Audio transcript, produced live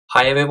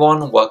Hi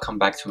everyone, welcome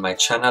back to my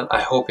channel. I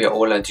hope you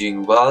all are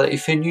doing well.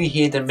 If you're new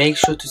here, then make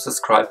sure to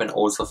subscribe and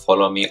also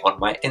follow me on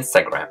my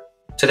Instagram.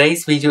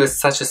 Today's video is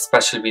such a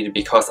special video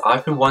because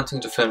I've been wanting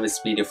to film this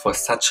video for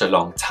such a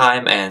long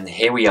time, and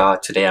here we are.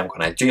 Today I'm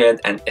gonna do it,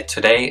 and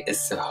today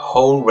is a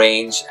whole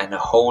range and a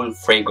whole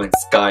fragrance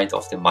guide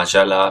of the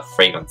Margiela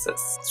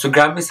fragrances. So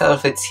grab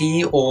yourself a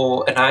tea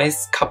or a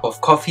nice cup of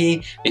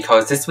coffee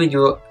because this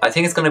video, I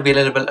think it's gonna be a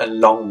little bit a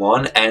long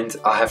one, and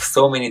I have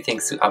so many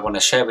things I want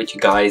to share with you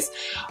guys.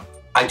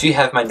 I do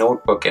have my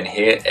notebook in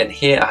here, and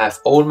here I have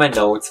all my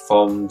notes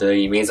from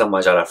the Maison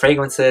Margiela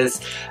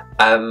fragrances.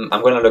 I'm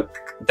gonna look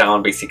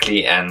down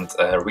basically and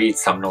read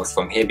some notes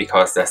from here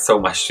because there's so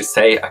much to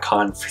say. I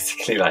can't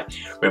physically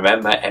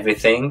remember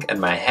everything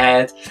in my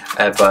head,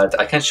 but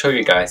I can show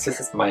you guys. This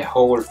is my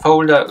whole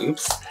folder.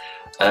 Oops.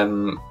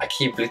 I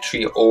keep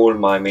literally all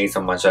my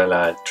Maison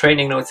Margiela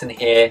training notes in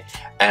here,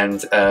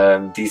 and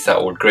these are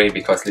all great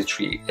because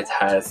literally it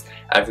has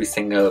every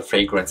single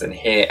fragrance in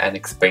here and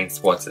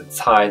explains what's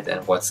inside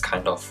and what's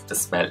kind of the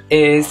smell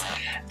is,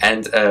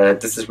 and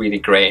this is really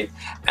great,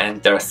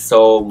 and there's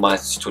so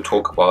much to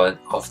talk about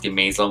of the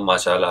Maison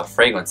Margiela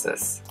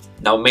fragrances.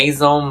 Now,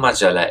 Maison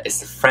Margiela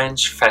is a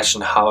French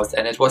fashion house,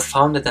 and it was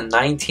founded in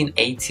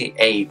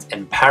 1988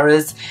 in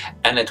Paris,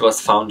 and it was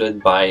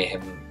founded by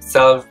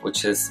himself,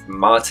 which is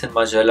Martin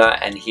Margiela,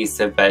 and he's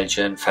a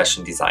Belgian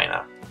fashion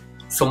designer.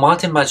 So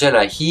Martin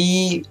Margiela,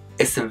 he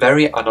is a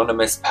very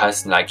anonymous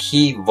person. Like,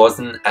 he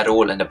wasn't at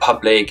all in the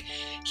public.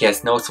 He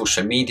has no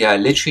social media.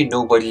 Literally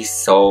nobody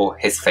saw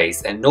his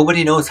face and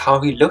nobody knows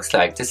how he looks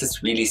like. This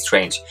is really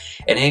strange,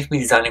 and he's been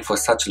designing for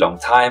such a long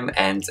time,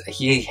 and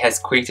he has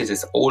created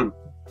his own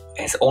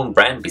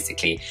brand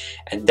basically,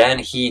 and then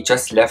he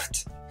just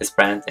left his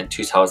brand in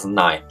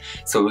 2009.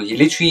 So he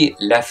literally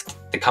left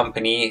the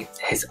company,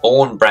 his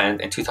own brand,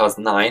 in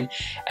 2009,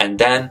 and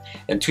then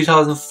in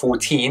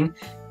 2014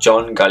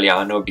 John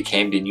Galliano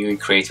became the new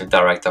creative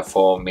director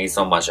for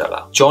Maison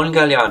Margiela. John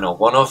Galliano,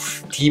 one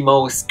of the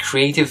most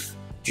creative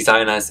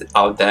designers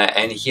out there,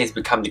 and he has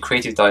become the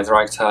creative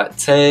director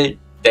till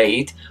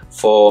date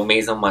for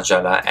Maison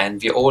Margiela,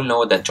 and we all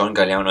know that John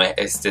Galliano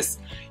is this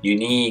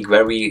unique,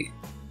 very,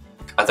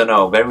 I don't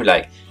know,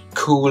 very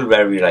cool,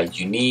 very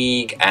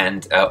unique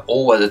and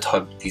over the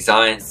top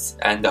designs,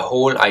 and the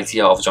whole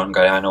idea of John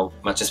Galliano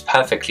matches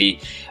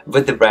perfectly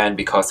with the brand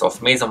because of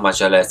Maison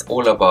Margiela is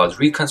all about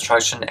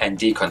reconstruction and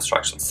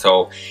deconstruction,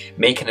 so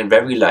making it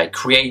very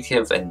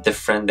creative and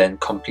different than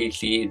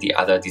completely the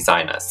other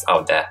designers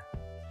out there.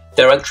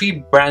 There are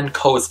three brand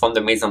codes from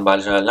the Maison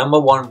Margiela. Number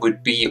one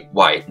would be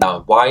white.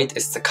 Now, white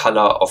is the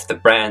color of the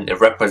brand. It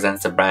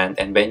represents the brand,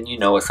 and when you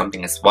know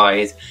something is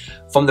white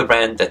from the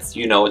brand, that's,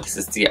 you know, this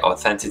is the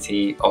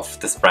authenticity of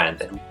this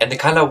brand. And the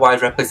color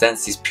white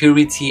represents this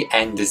purity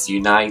and this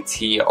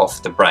unity of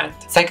the brand.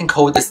 Second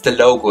code is the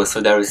logo. So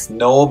there is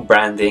no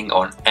branding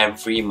on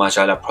every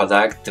Margiela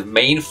product. The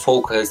main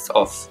focus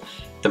of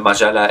the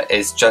Margiela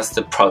is just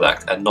the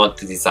product and not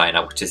the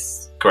designer, which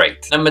is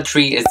great. Number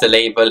three is the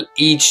label.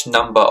 Each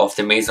number of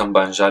the Maison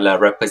Margiela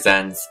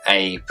represents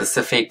a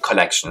specific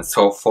collection.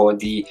 So for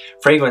the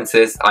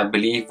fragrances, I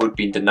believe would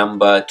be the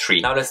number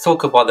 3. Now let's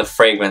talk about the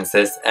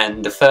fragrances,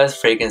 and the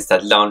first fragrance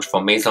that launched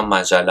for Maison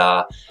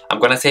Margiela, I'm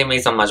gonna say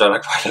Maison Margiela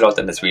quite a lot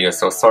in this video,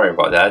 so sorry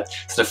about that.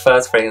 So the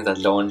first fragrance that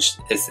launched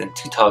is in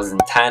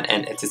 2010,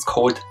 and it is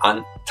called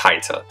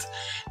Untitled.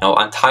 Now,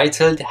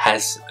 Untitled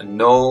has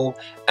no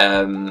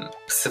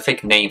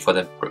specific name for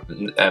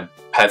the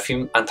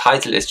perfume.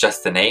 Untitled is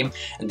just the name,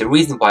 and the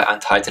reason why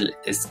Untitled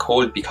is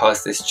called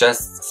because it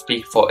just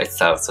speaks for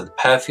itself. So the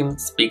perfume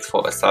speaks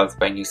for itself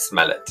when you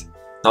smell it.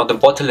 Now, the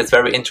bottle is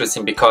very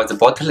interesting because the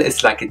bottle is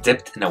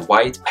dipped in a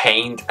white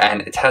paint,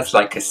 and it has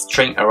a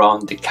string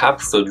around the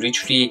cap, so it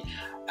literally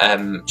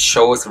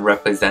shows and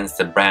represents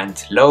the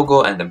brand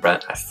logo and the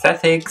brand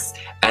aesthetics,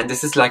 and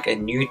this is a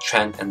new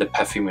trend in the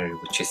perfumery,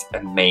 which is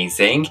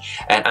amazing.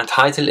 And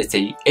Untitled is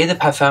a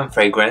parfum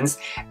fragrance,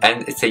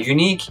 and it's a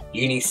unique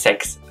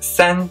unisex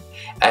scent,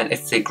 and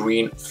it's a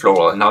green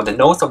floral. Now, the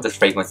notes of this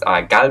fragrance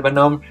are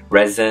galbanum,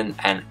 resin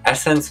and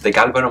essence. The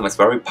galbanum is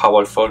very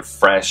powerful,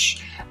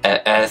 fresh,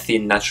 earthy,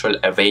 natural,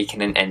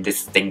 awakening and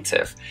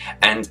distinctive.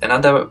 And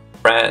another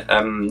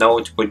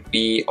note would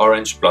be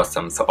orange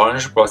blossom. So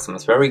orange blossom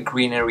is very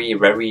greenery,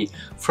 very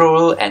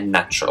floral and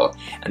natural.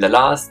 And the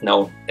last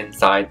note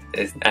inside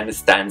is, and it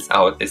stands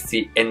out, is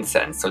the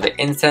incense. So the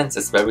incense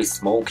is very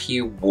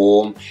smoky,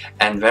 warm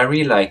and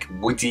very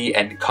woody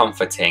and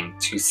comforting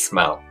to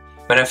smell.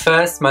 When I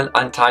first smelled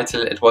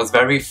Untitled, it was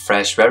very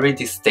fresh, very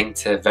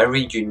distinctive,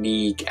 very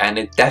unique, and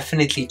it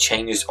definitely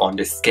changes on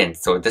the skin.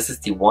 So this is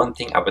the one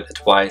thing I would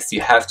advise. You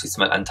have to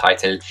smell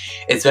Untitled.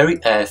 It's very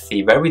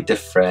earthy, very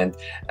different.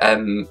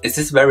 It's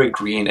just very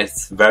green.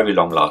 It's very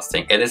long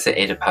lasting. It is an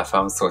eau de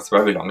parfum, so it's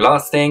very long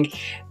lasting.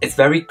 It's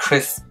very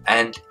crisp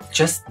and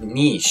just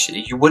niche.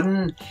 You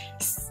wouldn't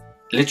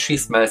literally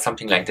smell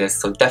something like this,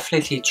 so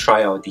definitely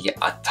try out the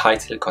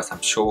Untitled because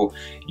I'm sure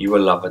you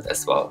will love it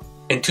as well.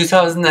 In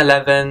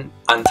 2011,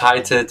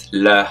 Untitled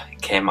Le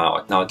came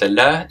out. Now the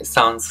Le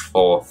stands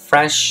for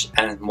fresh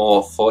and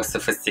more for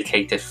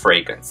sophisticated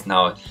fragrance.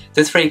 Now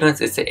this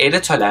fragrance is the Eau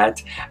de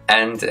Toilette,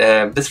 and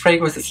this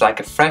fragrance is like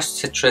a fresh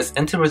citrus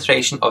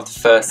interpretation of the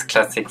first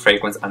classic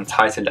fragrance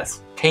Untitled that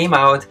came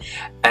out,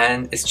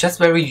 and it's just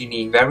very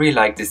unique, very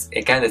like this,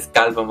 again, this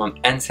galbanum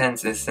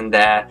incense is in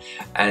there,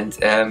 and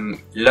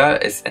Le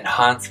is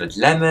enhanced with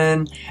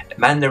lemon,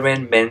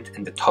 mandarin, mint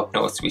in the top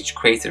notes, which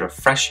creates a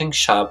refreshing,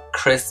 sharp,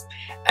 crisp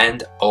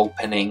and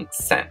opening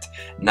scent.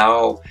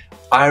 Now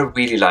I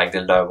really like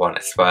the Le one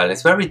as well.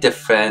 It's very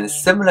different,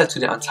 it's similar to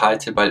the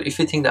Untitled, but if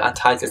you think the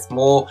Untitled is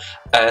more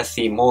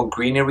earthy, more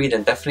greenery,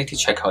 then definitely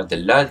check out the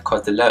Le,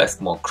 because the Le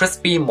is more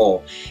crispy,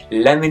 more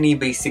lemony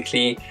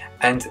basically,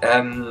 and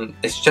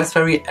it's just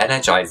very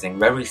energizing,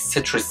 very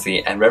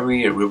citrusy and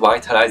very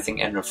revitalizing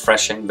and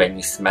refreshing when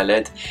you smell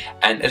it.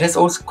 And it is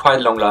also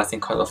quite long lasting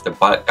because of the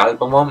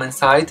galbanum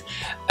inside,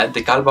 and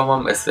the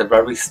galbanum is a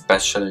very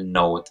special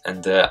note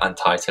in the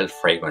Untitled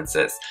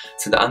fragrances.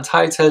 So the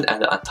Untitled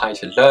and the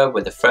Untitled Le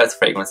were the first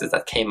fragrances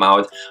that came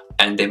out,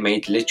 and they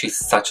made literally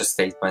such a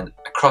statement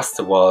across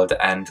the world,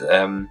 and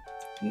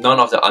none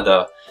of the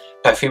other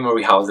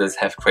perfumery houses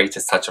have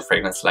created such a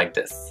fragrance like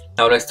this.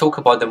 Now let's talk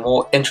about the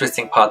more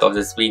interesting part of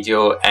this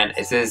video, and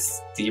it is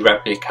the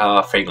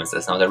Replica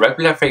fragrances. Now the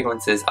Replica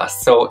fragrances are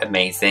so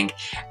amazing,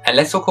 and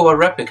let's talk about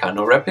Replica.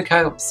 Now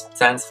Replica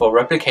stands for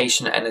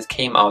replication, and it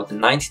came out in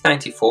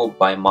 1994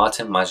 by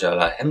Maison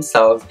Margiela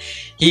himself.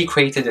 He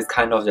created this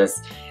kind of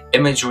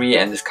imagery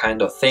and this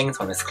kind of things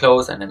on his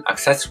clothes and then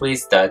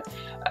accessories that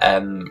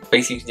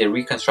basically the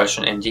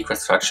reconstruction and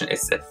deconstruction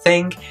is a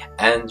thing,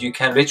 and you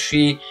can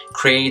literally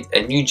create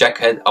a new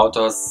jacket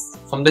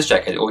from this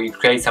jacket, or you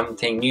create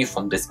something new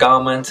from this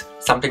garment,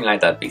 something like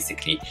that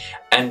basically.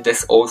 And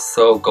this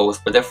also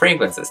goes with the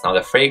fragrances. Now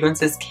the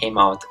fragrances came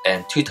out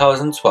in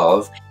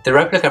 2012. The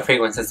Replica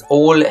fragrances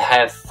all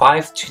have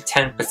 5 to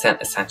 10%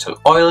 essential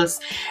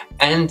oils,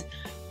 and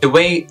the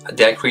way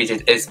they are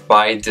created is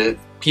by the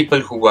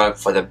people who work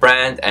for the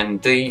brand, and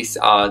these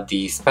are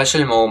the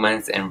special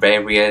moments and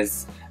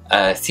various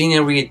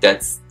scenery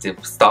that the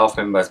staff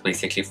members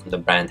basically from the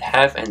brand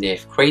have, and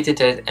they've created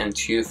it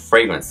into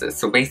fragrances.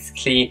 So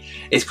basically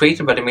it's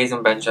created by the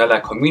Maison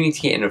Margiela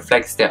community and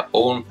reflects their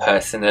own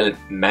personal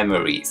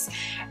memories,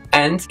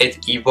 and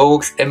it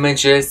evokes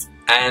images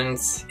and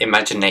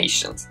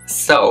imaginations.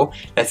 So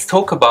let's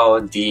talk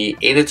about the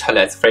Eau de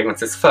Toilette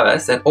fragrances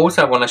first, and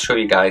also I want to show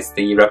you guys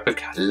the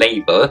Replica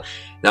label.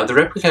 Now the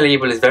Replica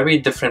label is very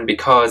different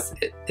because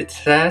it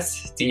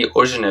says the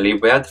originally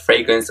where the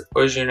fragrance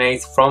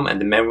originates from and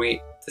the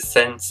memory the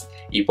scent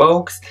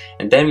evokes,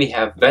 and then we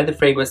have where the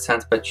fragrance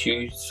stands by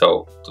you,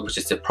 so which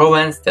is the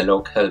Provence, the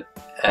local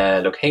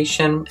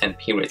location and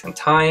period and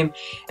time,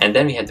 and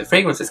then we have the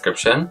fragrance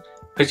description,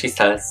 pretty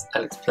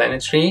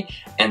self-explanatory,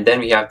 and then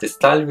we have the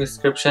style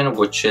description,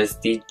 which is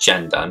the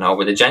gender. Now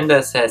with the gender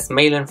it says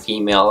male and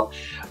female,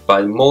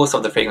 but most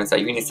of the fragrances are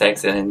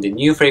unisex, and in the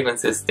new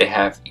fragrances they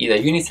have either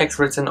unisex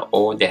written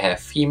or they have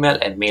female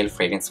and male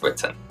fragrance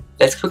written.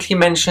 Let's quickly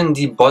mention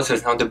the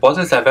bottles. Now the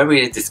bottles are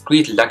very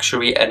discreet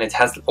luxury, and it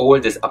has all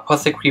this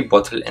apothecary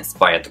bottle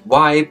inspired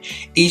vibe.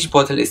 Each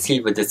bottle is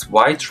sealed with this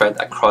white thread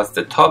across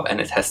the top,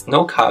 and it has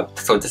no cap,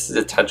 so this is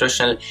a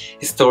traditional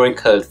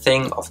historical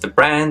thing of the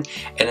brand,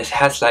 and it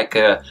has like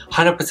a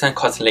 100%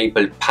 cotton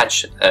label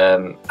patch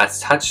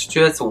attached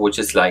to it, so which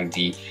is like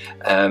the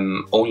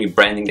only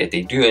branding that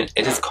they do, and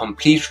it is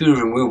completely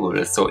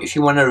removable. So if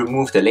you want to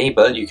remove the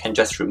label, you can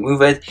just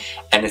remove it,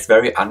 and it's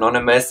very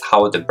anonymous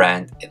how the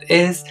brand it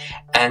is.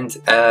 And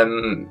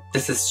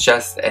this is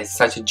just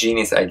such a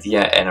genius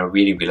idea, and I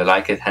really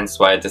like it, hence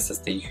why this is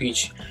the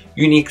huge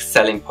unique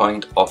selling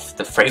point of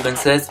the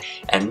fragrances.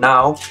 And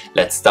now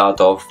let's start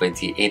off with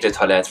the Eau de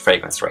Toilette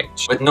fragrance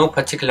range. With no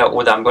particular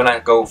order, I'm gonna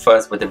go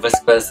first with the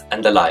Whispers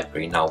in the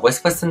Library. Now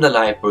Whispers in the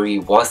Library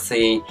was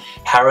a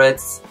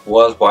HARRODS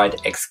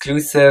worldwide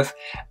exclusive.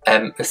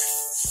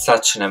 It's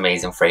such an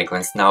amazing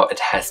fragrance. Now it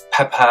has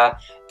pepper,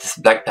 this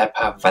black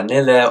pepper,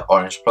 vanilla,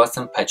 orange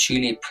blossom,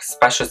 patchouli,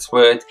 precious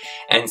wood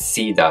and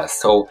cedar.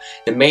 So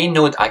the main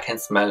note I can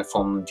smell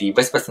from the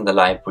Whispers in the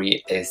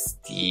Library is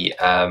the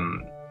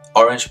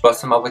orange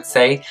blossom, I would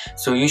say.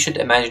 So you should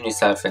imagine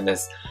yourself in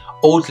this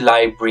old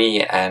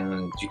library,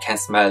 and you can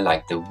smell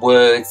like the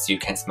woods, you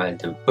can smell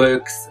the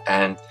books,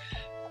 and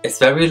it's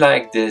very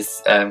like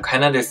this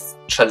kind of this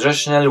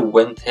traditional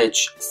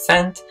vintage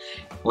scent,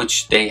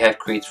 which they have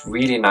created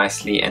really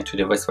nicely into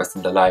the Whispers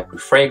in the Library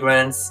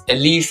fragrance. It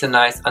leaves a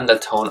nice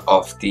undertone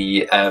of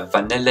the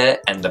vanilla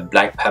and the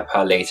black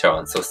pepper later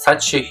on. So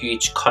such a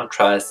huge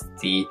contrast,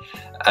 the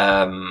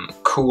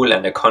cool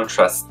and the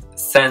contrast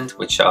scent,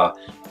 which are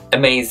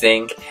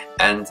amazing,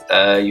 and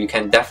you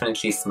can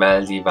definitely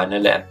smell the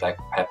vanilla and black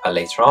pepper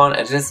later on.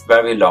 It is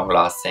very long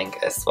lasting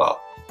as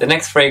well. The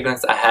next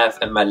fragrance I have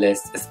in my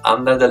list is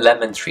Under the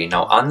Lemon Tree.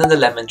 Now Under the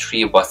Lemon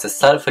Tree was the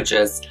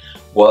SELFRIDGES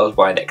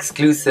worldwide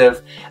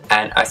exclusive,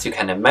 and as you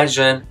can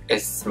imagine,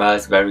 it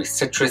smells very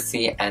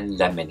citrusy and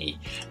lemony.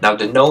 Now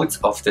the notes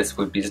of this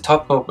would be the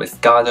top note with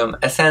cardamom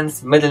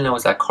essence, middle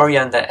notes are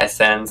coriander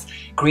essence,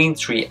 green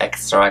tree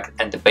extract,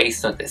 and the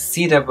base note is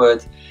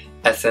cedarwood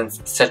essence,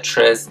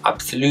 citrus,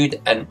 absolute,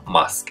 and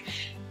musk.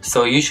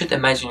 So you should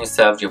imagine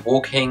yourself, you're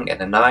walking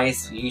in a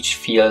nice huge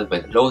field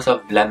with loads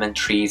of lemon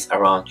trees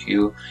around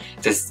you,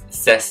 this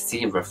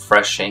zesty,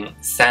 refreshing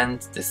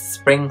scent, this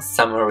spring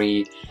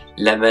summery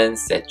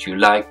lemons that you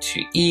like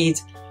to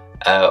eat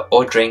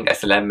or drink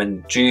as a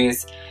lemon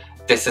juice.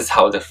 This is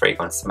how the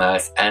fragrance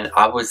smells, and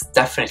I would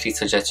definitely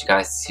suggest you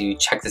guys to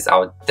check this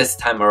out this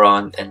time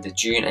around in the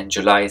June and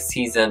July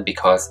season,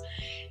 because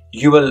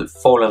you will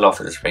fall in love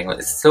with this fragrance.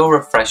 It's so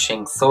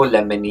refreshing, so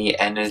lemony,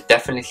 and it'll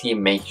definitely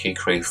make you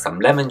crave some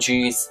lemon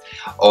juice,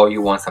 or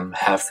you want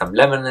have some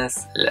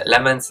lemons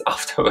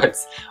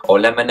afterwards, or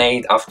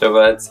lemonade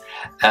afterwards.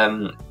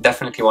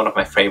 Definitely one of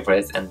my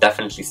favorites, and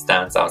definitely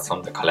stands out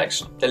from the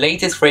collection. The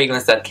latest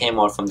fragrance that came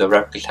out from the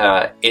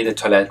Replica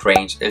EDT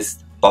range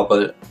is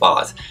Bubble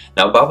Bath.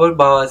 Now Bubble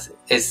Bath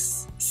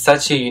is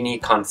such a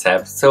unique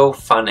concept, so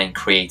fun and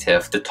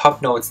creative. The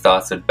top note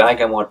starts with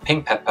bergamot,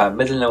 pink pepper,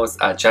 middle notes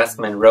are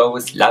jasmine,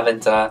 rose,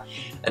 lavender,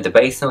 and the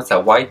base notes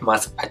are white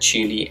musk,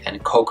 patchouli,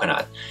 and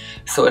coconut.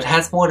 So it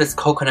has more this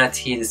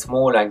coconutty, this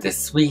more like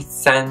this sweet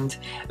scent,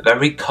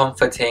 very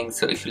comforting.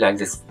 So if you like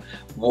this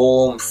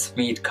warm,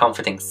 sweet,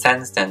 comforting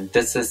scent, then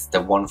this is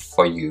the one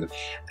for you.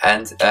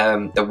 And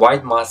the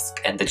white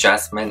musk and the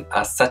jasmine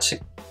are such a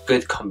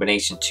good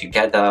combination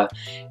together.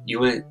 You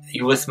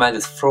will smell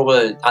this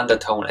floral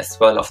undertone as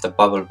well of the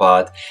bubble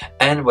bath.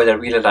 And what I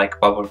really like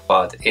bubble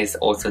bath is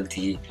also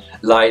the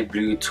light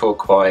blue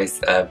turquoise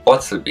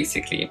bottle.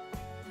 Basically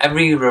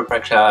every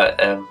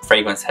Replica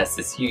fragrance has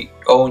this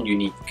own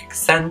unique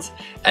scent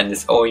and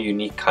this own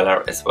unique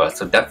color as well.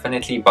 So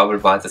definitely bubble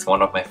bath is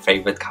one of my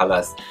favorite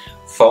colors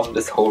from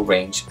this whole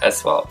range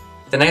as well.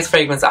 The next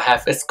fragrance I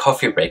have is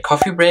Coffee Break.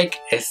 Coffee Break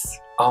is,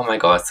 oh my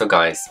god, so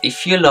guys,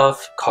 if you love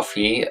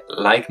coffee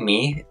like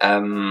me,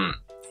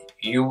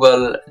 you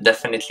will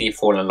definitely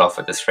fall in love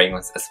with this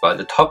fragrance as well.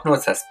 The top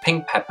notes has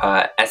pink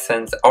pepper,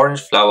 essence,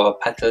 orange flower,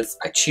 petals,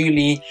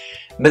 patchouli.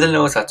 Middle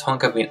notes are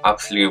tonka bean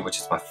absolute, which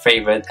is my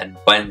favorite, and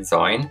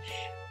benzoin.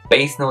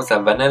 Base notes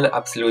are vanilla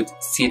absolute,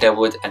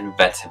 cedarwood, and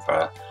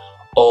vetiver.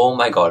 Oh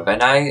my god,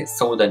 when I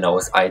saw the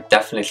nose, I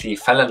definitely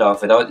fell in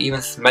love without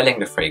even smelling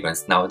the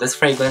fragrance. Now this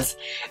fragrance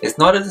is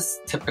not a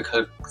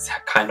typical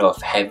kind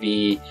of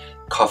heavy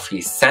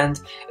coffee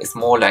scent. It's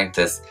more like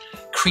this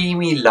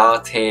creamy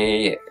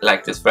latte,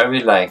 like this very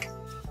like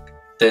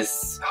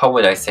this, how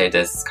would I say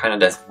this, kind of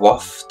this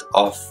waft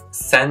of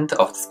scent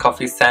of this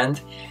coffee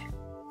scent.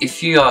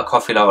 If you are a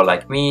coffee lover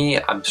like me,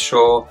 I'm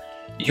sure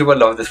you will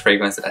love this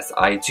fragrance as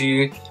I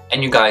do.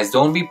 And you guys,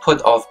 don't be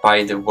put off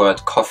by the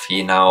word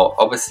coffee. Now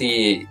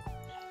obviously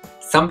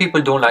some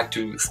people don't like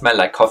to smell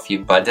like coffee,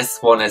 but this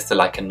one is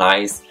like a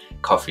nice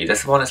coffee.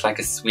 This one is like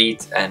a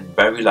sweet and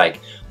very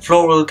like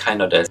floral,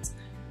 kind of this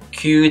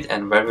cute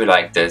and very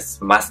like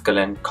this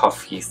masculine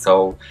coffee.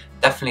 So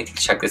definitely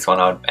check this one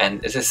out,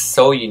 and it is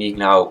so unique.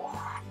 Now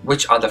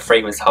which other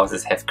fragrance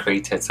houses have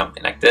created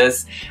something like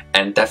this?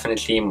 And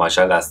definitely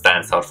Margiela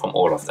stands out from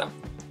all of them.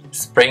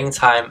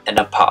 Springtime in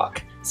a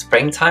Park.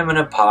 Springtime in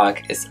a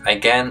Park is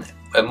again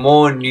a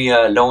more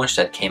newer launch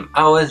that came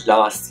out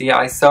last year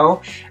I saw,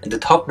 and the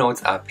top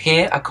notes are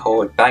pear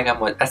accord,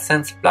 bergamot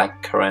essence,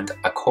 blackcurrant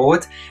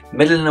accord.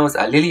 Middle notes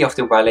are lily of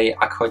the valley,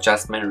 accord,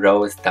 jasmine,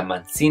 rose,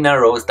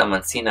 damascena. Rose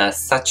damascena is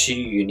such a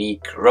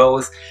unique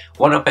rose,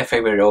 one of my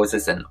favorite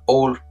roses in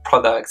all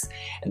products.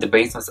 And the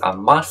base notes are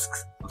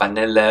musks,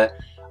 vanilla,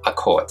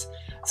 accord.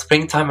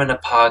 Springtime in a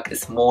Park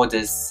is more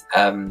this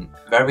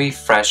very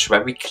fresh,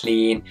 very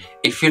clean.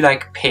 If you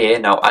like pear,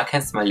 now I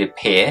can smell your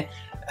pear.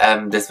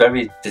 This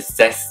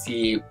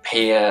zesty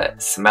pear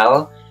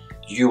smell,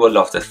 you will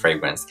love this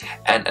fragrance.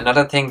 And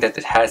another thing that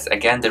it has,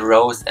 again, the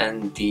rose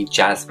and the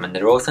jasmine.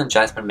 The rose and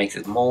jasmine makes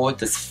it more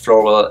this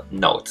floral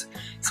note.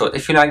 So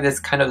if you like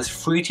this kind of this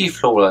fruity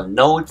floral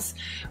notes,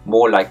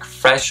 more like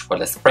fresh for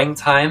the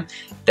springtime,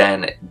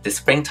 then the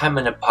Springtime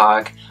in a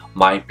Park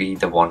might be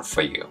the one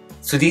for you.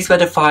 So these were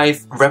the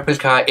 5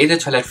 Replica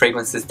EDT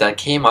fragrances that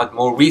came out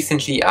more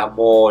recently, are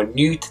more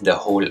new to the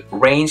whole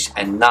range.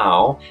 And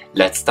now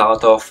let's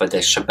start off with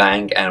the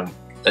shebang, and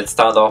let's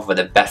start off with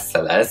the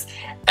bestsellers.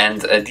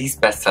 And these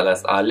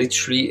bestsellers are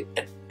literally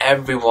in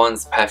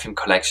everyone's perfume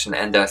collection,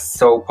 and they're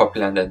so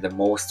popular and they're the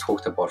most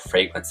talked about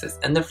fragrances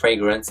in the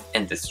fragrance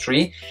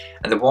industry.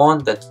 And the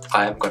one that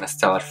I'm gonna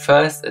start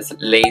first is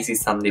Lazy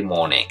Sunday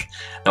Morning.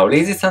 Now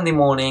Lazy Sunday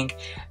Morning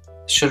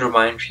should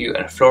remind you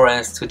in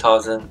Florence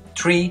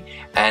 2003,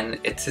 and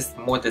it is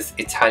more this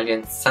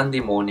Italian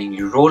Sunday morning.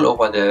 You roll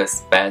over the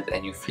bed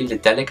and you feel the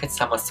delicate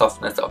summer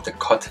softness of the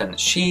cotton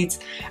sheets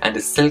and the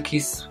silky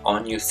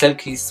on your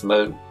silky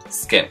smooth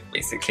skin,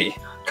 basically.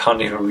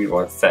 can't even read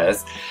what it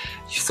says.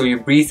 So you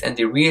breathe in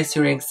the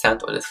reassuring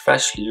scent of this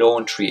fresh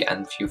laundry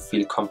and you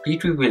feel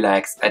completely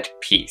relaxed, at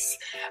peace,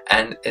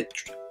 and it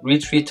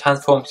literally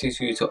transforms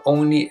you to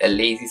only a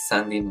lazy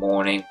Sunday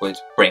morning would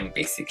bring,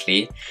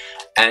 basically.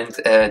 And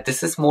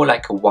this is more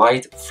like a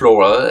white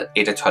floral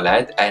eau de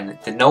toilette, and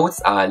the notes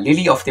are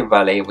Lily of the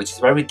Valley, which is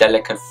very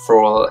delicate,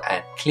 floral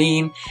and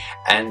clean,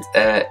 and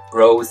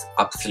Rose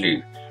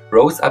Absolute.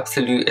 Rose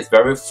Absolute is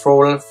very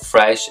floral,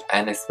 fresh,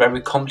 and it's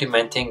very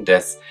complementing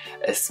this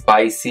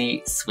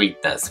spicy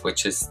sweetness,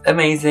 which is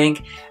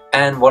amazing.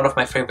 And one of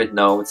my favorite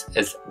notes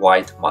is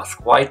White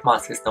Musk. White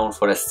Musk is known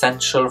for the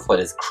sensual, for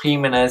this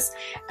creaminess,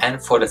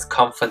 and for this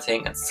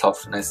comforting and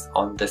softness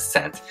on the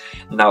scent.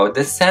 Now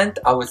this scent,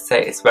 I would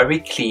say, is very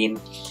clean,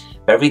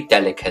 very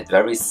delicate,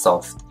 very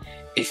soft.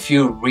 If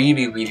you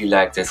really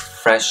like this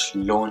fresh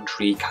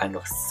laundry kind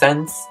of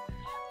scents,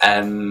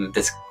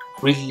 this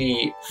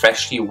really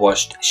freshly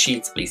washed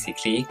sheets,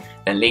 basically,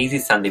 then Lazy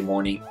Sunday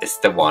Morning is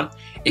the one.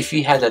 If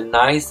you had a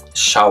nice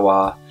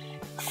shower,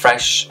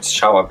 fresh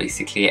shower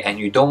basically, and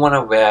you don't want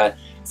to wear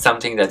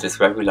something that is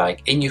very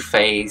like in your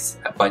face,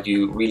 but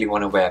you really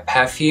want to wear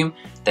perfume,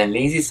 then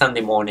Lazy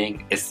Sunday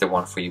Morning is the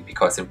one for you,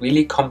 because it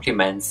really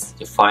complements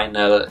your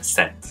final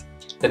scent.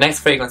 The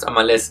next fragrance on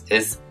my list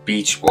is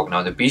Beach Walk.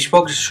 Now the Beach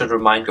Walk should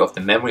remind you of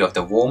the memory of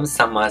the warm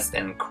summers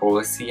in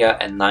Croatia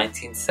in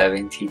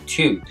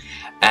 1972,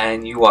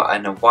 and you are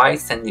on a white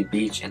sandy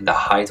beach in the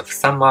height of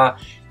summer.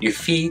 Your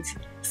feet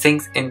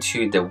sinks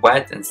into the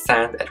wet and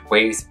sand as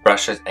waves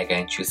brushes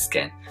against your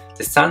skin.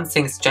 The sun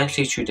sinks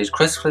gently through the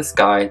crystal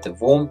sky, the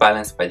warm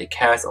balanced by the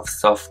cares of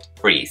soft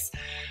breeze.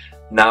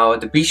 Now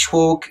the Beach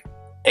Walk,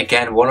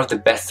 again, one of the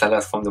best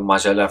sellers from the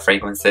Margiela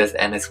fragrances,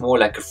 and it's more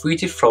like a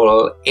fruity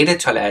floral eau de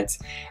toilette,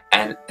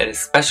 and a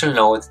special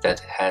note that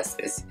it has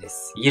is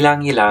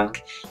ylang ylang.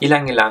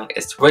 Ylang ylang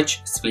is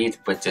rich, sweet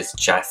with just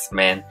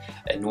jasmine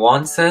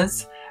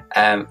nuances.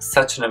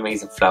 Such an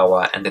amazing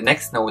flower. And the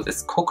next note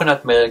is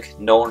coconut milk,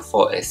 known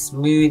for a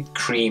smooth,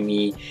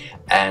 creamy,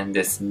 and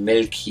this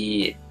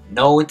milky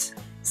note.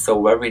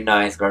 So very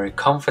nice, very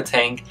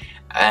comforting.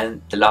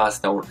 And the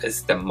last note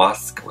is the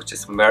musk, which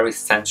is very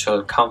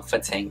sensual,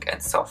 comforting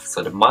and soft.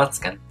 So the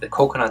musk and the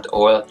coconut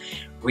oil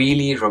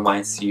really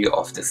reminds you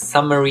of the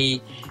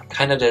summery,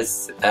 kind of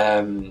this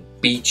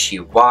beachy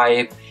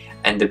vibe.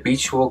 And the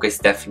Beach Walk is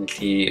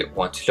definitely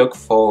one to look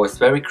for. It's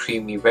very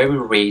creamy, very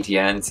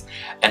radiant,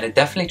 and it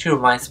definitely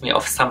reminds me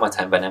of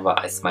summertime whenever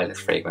I smell this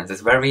fragrance. It's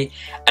very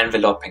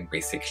enveloping,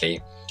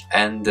 basically.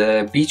 And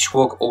the Beach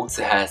Walk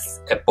also has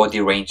a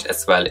body range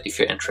as well, if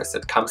you're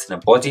interested. It comes in a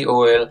body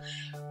oil,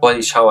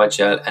 body shower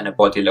gel, and a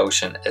body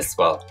lotion as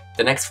well.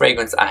 The next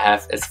fragrance I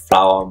have is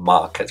Flower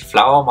Market.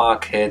 Flower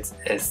Market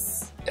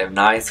is a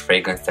nice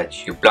fragrance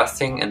that you're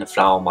blasting in the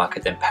flower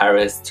market in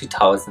Paris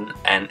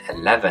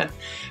 2011.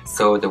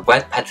 So the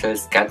wet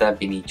petals gather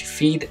beneath your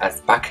feet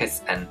as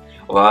buckets and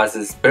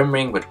vases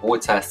brimming with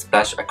water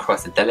splash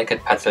across the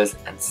delicate petals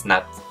and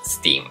snap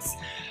steams.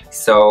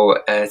 So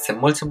it's a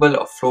multiple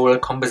of floral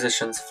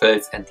compositions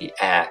filled in the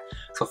air.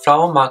 So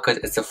Flower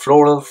Market is a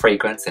floral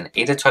fragrance in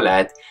eau de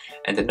toilette,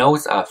 and the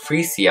notes are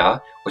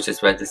freesia, which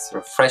is where this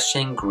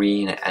refreshing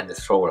green and the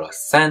floral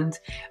scent,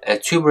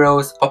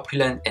 tuberose,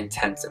 opulent,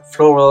 intense and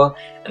floral,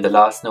 and the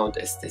last note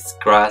is this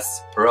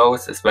grass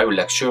rose. Is very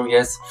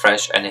luxurious,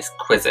 fresh and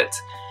exquisite.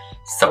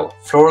 So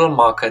Floral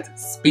Market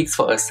speaks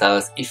for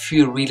ourselves. If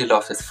you really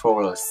love this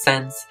floral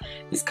scent,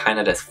 this kind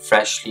of this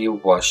freshly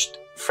washed,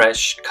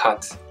 fresh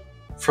cut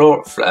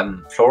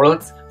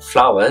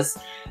flowers,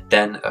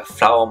 then a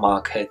Flower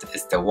Market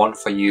is the one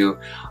for you.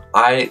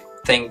 I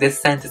think this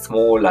scent is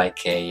more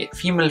like a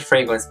female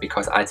fragrance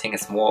because I think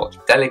it's more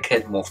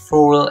delicate, more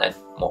floral and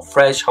more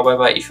fresh.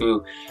 However, if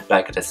you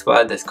like it as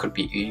well, this could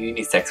be a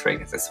unisex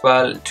fragrance as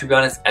well. To be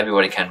honest,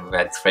 everybody can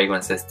wear these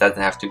fragrances.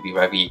 Doesn't have to be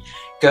very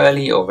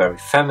girly or very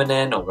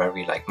feminine or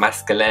very like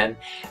masculine.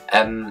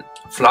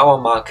 Flower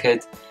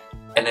Market,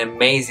 an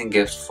amazing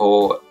gift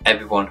for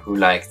everyone who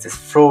likes this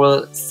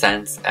floral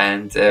scents.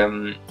 And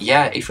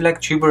yeah, if you like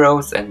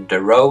tuberose and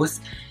the rose,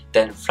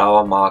 then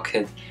Flower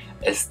Market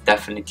is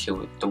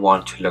definitely the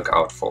one to look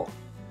out for.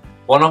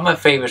 One of my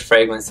favorite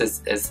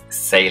fragrances is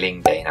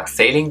Sailing Day. Now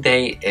Sailing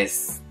Day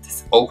is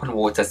this open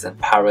waters in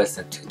Paris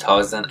in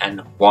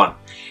 2001.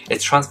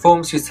 It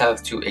transforms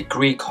yourself to a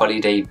Greek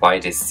holiday by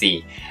the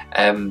sea.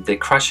 The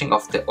crashing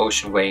of the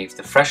ocean waves,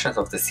 the freshness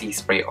of the sea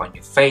spray on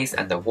your face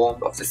and the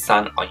warmth of the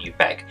sun on your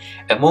back.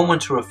 A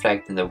moment to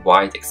reflect in the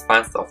wide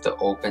expanse of the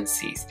open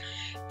seas.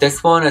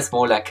 This one is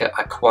more like an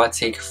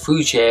aquatic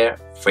fougere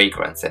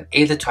fragrance, an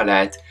eau de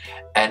toilette,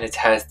 and it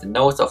has the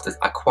notes of this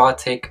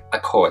aquatic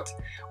accord,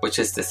 which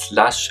is this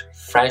lush,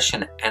 fresh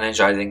and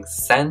energizing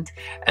scent.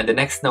 And the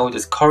next note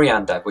is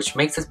coriander, which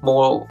makes it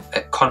more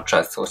a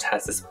contrast. So it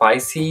has the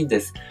spicy,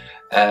 this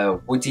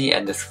woody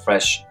and this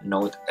fresh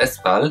note as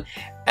well.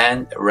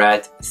 And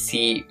red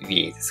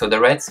seaweed. So the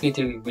red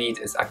seaweed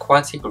is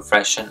aquatic,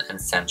 refreshing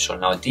and sensual.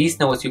 Now these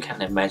notes, you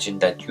can imagine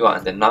that you are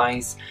on the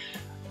nice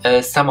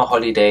summer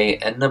holiday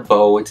in a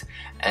boat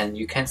and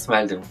you can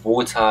smell the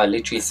water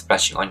literally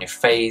splashing on your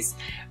face,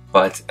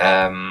 but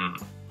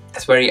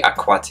it's very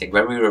aquatic,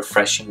 very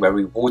refreshing,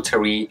 very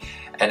watery,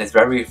 and it's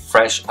very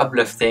fresh,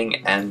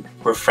 uplifting and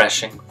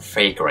refreshing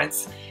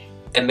fragrance.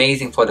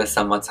 Amazing for the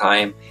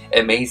summertime,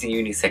 amazing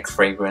unisex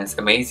fragrance,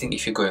 amazing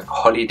if you're going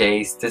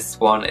holidays. This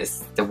one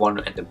is the one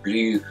in the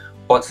blue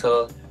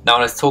bottle. Now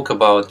let's talk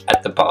about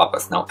At the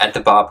Barbers. Now At the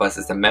Barbers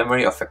is a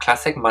memory of a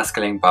classic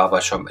masculine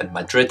barbershop in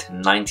Madrid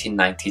in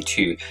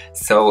 1992.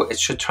 So it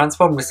should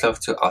transform yourself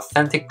to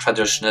authentic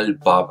traditional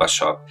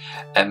barbershop.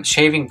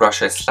 Shaving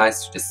brushes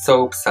slice through the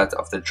soap, suds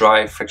of the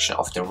dry friction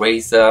of the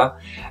razor,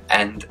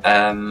 and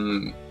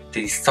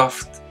the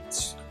soft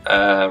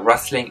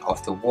rustling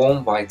of the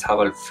warm white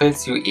towel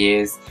fills your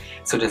ears.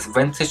 So this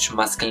vintage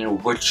masculine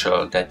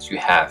ritual that you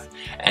have.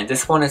 And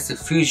this one is the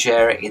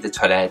Fougère et de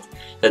Toilette.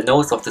 The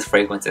nose of this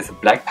fragrance is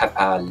black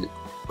pepper,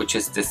 which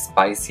is this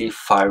spicy,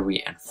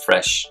 fiery and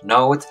fresh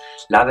note.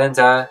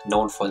 Lavender,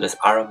 known for this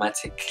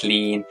aromatic,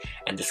 clean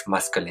and this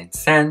masculine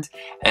scent.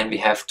 And we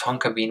have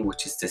tonka bean,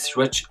 which is this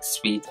rich,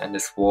 sweet and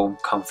this warm,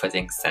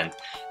 comforting scent.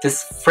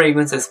 This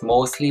fragrance is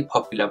mostly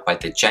popular by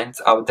the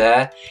gents out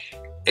there.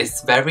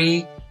 It's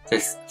very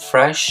this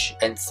fresh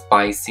and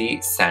spicy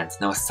scent.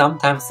 Now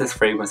sometimes this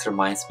fragrance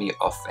reminds me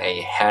of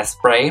a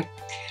hairspray,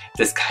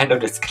 this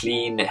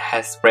clean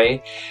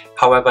hairspray.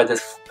 However,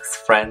 this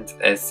scent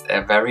is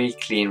very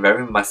clean,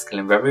 very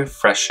masculine, very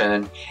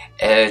refreshing.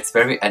 It's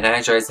very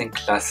energizing,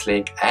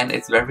 classic, and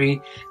it's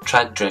very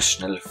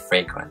traditional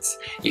fragrance.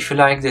 If you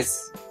like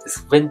this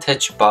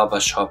vintage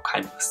barbershop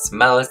kind of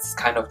smells,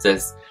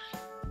 this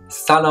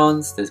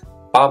salons, this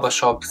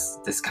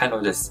barbershops, this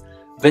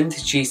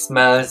vintagey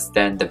smells,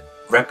 then the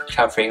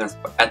Replica fragrance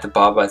At the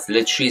Barbers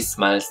literally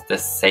smells the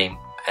same,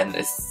 and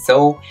it's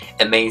so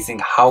amazing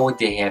how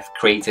they have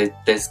created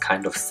this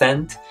kind of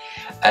scent.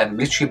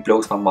 Literally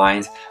blows my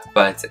mind,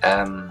 but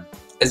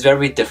it's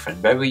very different,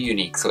 very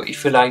unique. So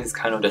if you like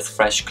this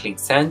fresh, clean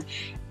scent,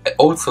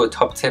 also a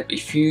top tip,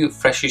 if you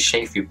freshly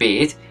shave your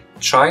beard,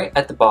 try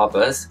At the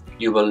Barbers,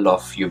 you will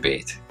love your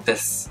beard.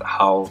 This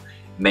how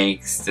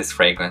makes this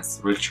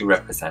fragrance richly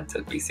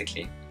represented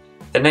basically.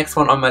 The next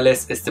one on my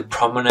list is The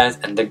Promenade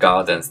and the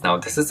Gardens. Now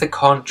this is a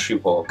country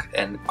walk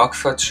in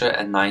Oxfordshire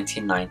in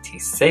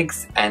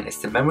 1996, and it's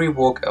the memory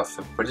walk of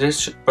a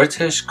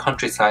British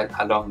countryside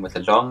along with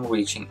the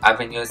long-reaching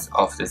avenues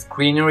of this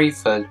greenery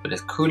filled with the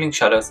cooling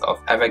shadows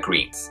of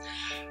evergreens.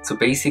 So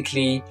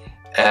basically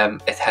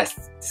it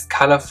has this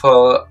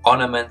colorful,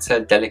 ornamental,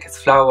 delicate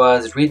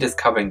flowers,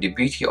 rediscovering the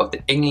beauty of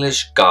the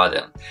English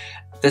garden.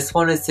 This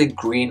one is the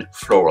green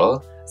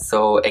floral.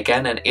 So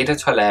again an eau de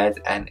toilette,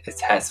 and it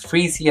has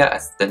freesia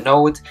as the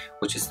note,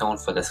 which is known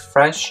for this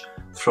fresh,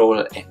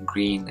 floral and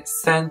green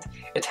scent.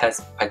 It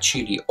has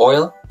patchouli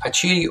oil.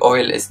 Patchouli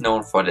oil is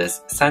known for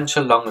this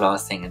essential,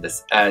 long-lasting and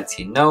this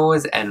earthy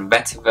nose. And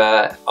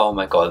vetiver, oh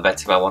my god,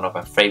 vetiver, one of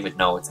my favorite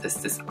notes, is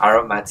this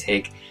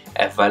aromatic,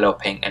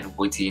 enveloping and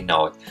woody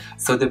note.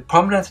 So the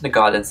Promenade in the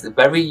Gardens is a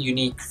very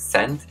unique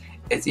scent.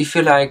 If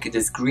you like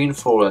this green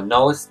floral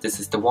notes, this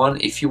is the one.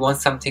 If you want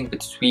something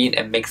between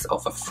a mix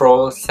of a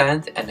floral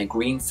scent and a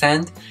green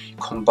scent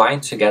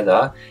combined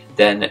together,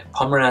 then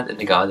Promenade in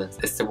the Gardens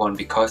is the one,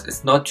 because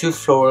it's not too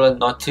floral,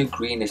 not too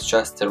green, it's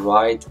just the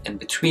right in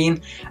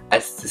between.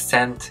 As the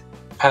scent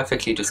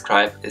perfectly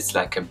described, is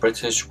like a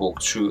British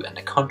walk through in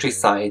the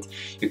countryside.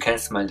 You can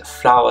smell the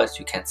flowers,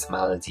 you can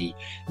smell the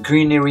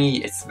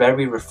greenery. It's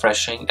very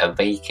refreshing,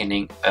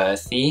 awakening,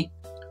 earthy.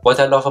 What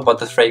I love about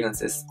the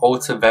fragrance is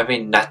also very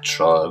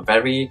natural,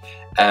 very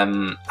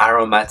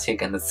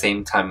aromatic at the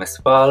same time as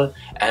well,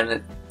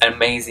 and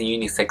amazing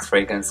unisex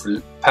fragrance,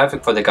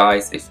 perfect for the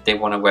guys if they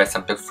want to wear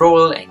something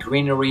floral and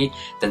greenery.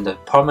 Then the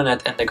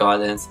Promenade in the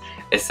Gardens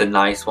is a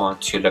nice one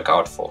to look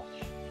out for.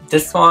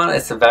 This one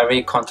is a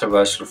very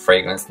controversial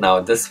fragrance. Now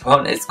this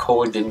one is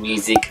called the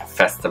Music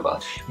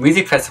Festival.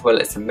 Music Festival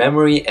is a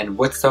memory in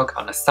Woodstock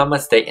on a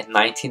summer's day in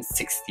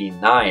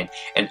 1969.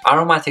 An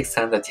aromatic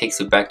scent that takes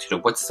you back to the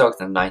Woodstock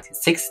in the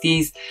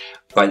 1960s.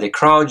 By the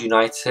crowd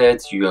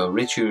united, you are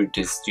literally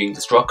just doing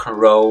this rock and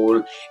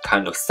roll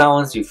kind of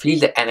sounds. You feel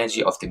the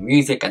energy of the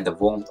music and the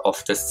warmth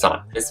of the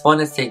sun. This one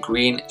is a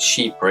green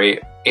chypre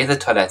eau de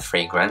toilette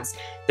fragrance.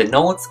 The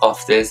notes of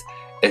this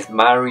is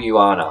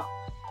marijuana.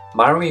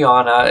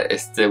 Marijuana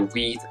is the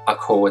weed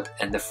accord,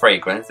 and the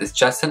fragrance is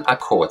just an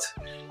accord,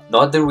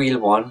 not the real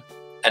one,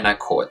 an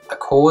accord.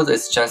 Accord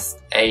is just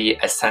a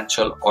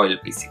essential oil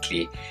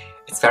basically.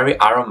 It's very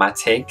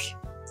aromatic,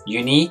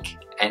 unique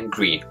and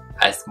green,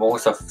 as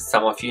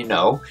some of you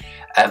know.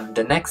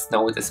 The next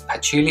note is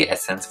patchouli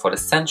essence for the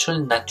sensual,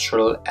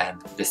 natural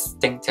and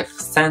distinctive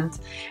scent.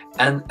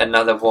 And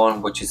another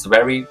one which is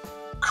very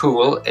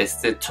cool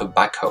is the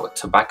tobacco.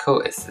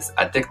 Tobacco is this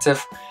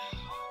addictive,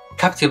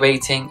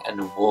 captivating and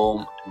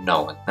warm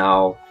note.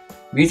 Now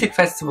Music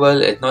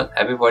Festival is not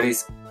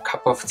everybody's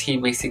cup of tea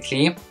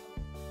basically.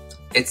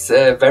 It's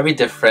very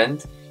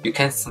different. You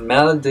can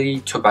smell the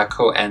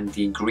tobacco and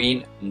the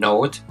green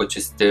note, which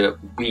is the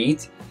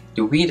weed.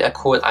 The weed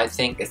accord I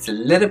think is a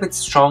little bit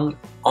strong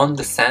on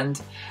the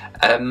scent.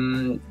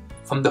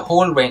 From the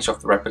whole range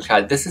of the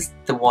Replica, this is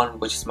the one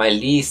which is my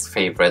least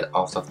favorite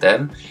out of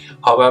them.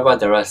 However,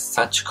 there are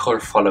such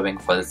cult following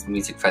for this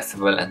music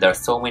festival, and there are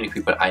so many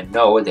people I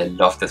know they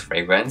love this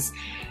fragrance.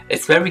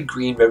 It's very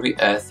green, very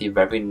earthy,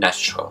 very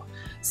natural.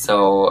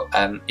 So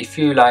if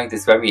you like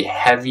this very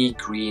heavy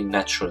green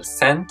natural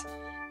scent,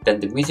 then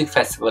the music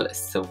festival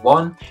is the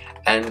one.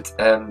 And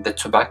the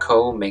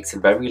tobacco makes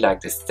it very like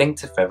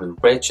distinctive, very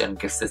rich, and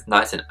gives this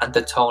nice an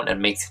undertone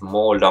and makes it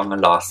more longer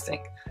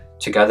lasting,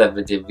 together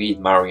with the weed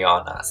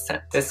marijuana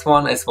scent. This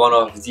one is one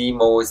of the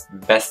most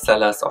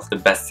bestsellers of the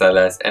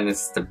bestsellers, and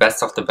it's the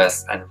best of the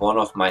best and one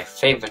of my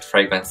favorite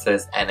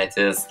fragrances, and it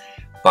is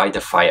By the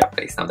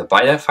Fireplace. Now, the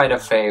By the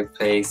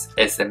Fireplace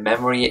is a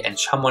memory in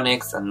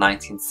Chamonix in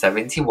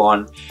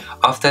 1971.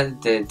 After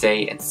the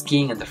day in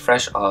skiing in the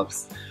fresh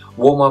Alps,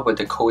 warm up with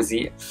a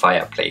cozy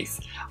fireplace.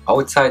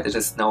 Outside it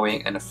is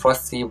snowing in a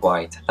frosty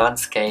white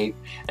landscape,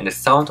 and the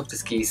sound of the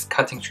skis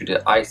cutting through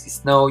the icy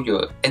snow.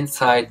 You're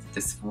inside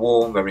this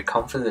warm, very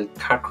comfortable,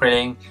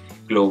 crackling,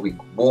 glowing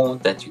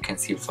warmth that you can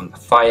see from the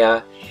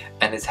fire,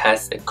 and it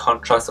has a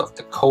contrast of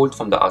the cold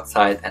from the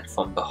outside and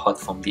from the hot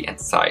from the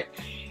inside.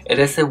 It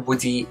is a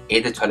woody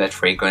eau de toilette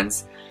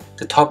fragrance.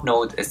 The top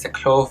note is the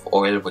clove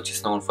oil, which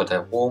is known for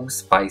the warm,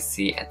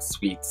 spicy and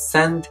sweet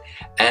scent,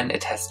 and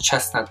it has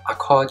chestnut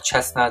accord.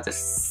 Chestnut is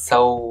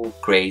so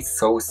great,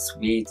 so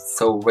sweet,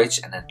 so rich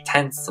and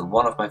intense, so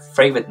one of my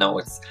favorite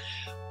notes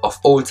of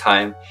all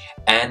time,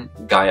 and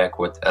gaiac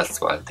wood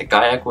as well. The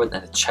gaiac wood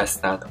and the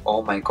chestnut,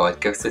 oh my god,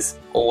 gives this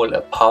all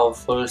a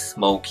powerful,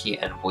 smoky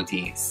and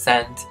woody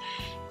scent.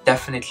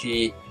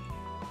 Definitely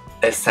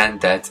a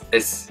scent that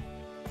is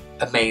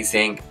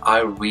amazing.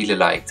 I really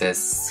like this.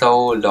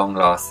 So long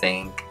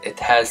lasting. It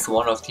has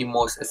one of the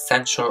most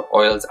essential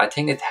oils. I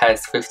think it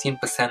has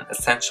 15%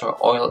 essential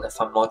oil if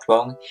I'm not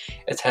wrong.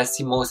 It has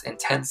the most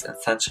intense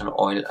essential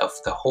oil of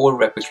the whole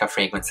Replica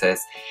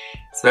fragrances.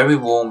 It's very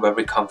warm,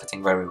 very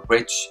comforting, very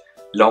rich,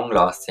 long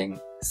lasting,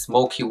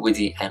 smoky,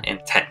 woody and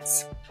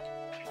intense.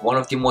 One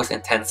of the most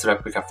intense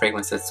Replica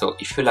fragrances, so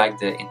if you like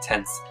the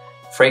intense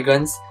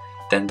fragrance,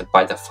 then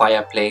By the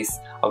Fireplace,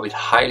 I would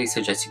highly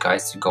suggest you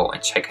guys to go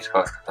and check it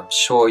out, because I'm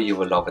sure you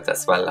will love it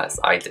as well as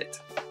I did.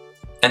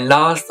 And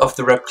last of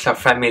the Replica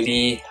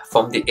family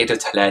from the eau de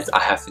toilette I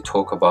have to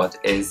talk about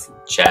is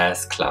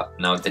Jazz Club.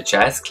 Now, the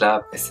Jazz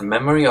Club is a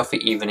memory of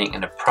an evening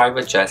in a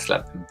private jazz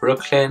club in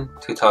Brooklyn,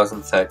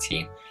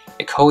 2013.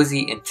 A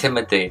cozy,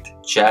 intimate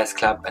jazz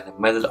club in the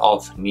middle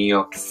of New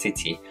York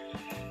City.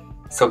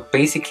 So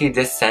basically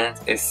this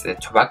scent is a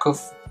tobacco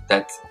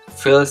that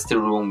fills the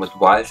room with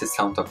wild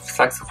sound of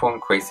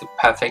saxophone, creates a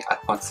perfect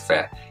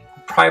atmosphere, a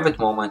private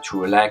moment to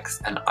relax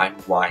and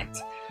unwind.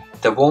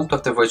 The warmth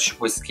of the rich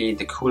whiskey,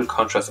 the cool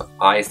contrast of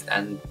ice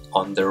and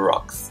on the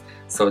rocks.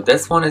 So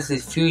this one is a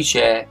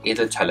Fougère Eau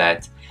de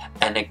Toilette,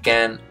 and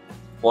again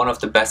one of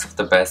the best of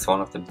the best, one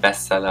of the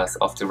best sellers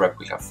of the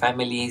Replica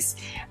families.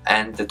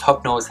 And the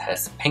top notes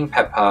has pink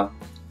pepper,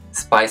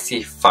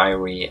 spicy,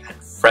 fiery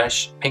and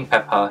fresh pink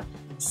pepper,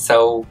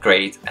 so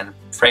great, and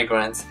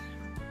fragrance.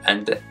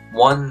 And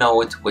one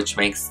note which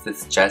makes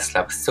this jazz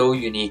club so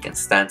unique and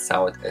stands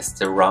out is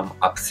the Rum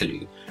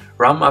Absolute.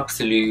 Rum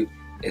Absolute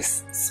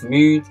is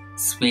smooth,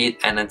 sweet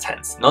and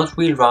intense. Not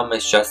real rum,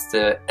 is just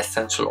the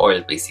essential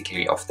oil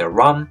basically of the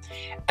rum.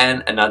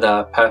 And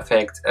another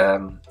perfect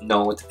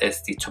note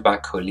is the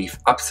Tobacco Leaf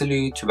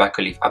Absolute.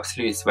 Tobacco Leaf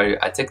Absolute is very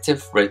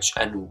addictive, rich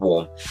and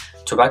warm.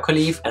 Tobacco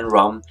leaf and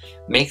rum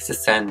makes the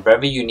scent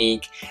very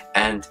unique.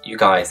 And you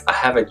guys, I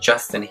have it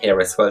just in here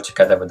as well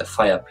together with the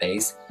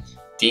Fireplace.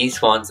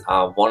 These ones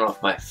are one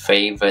of my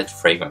favorite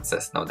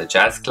fragrances. Now, the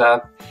Jazz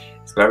Club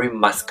is very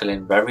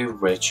masculine, very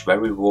rich,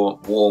 very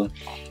warm.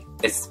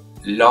 It's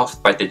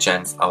loved by the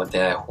gents out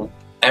there.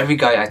 Every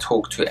guy I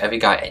talk to, every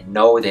guy I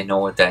know, they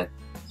know that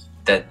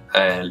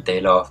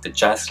they love the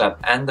Jazz Club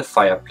and the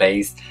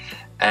Fireplace.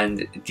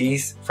 And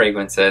these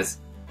fragrances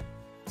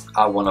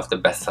are one of the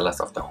best sellers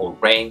of the whole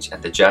range.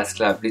 And the Jazz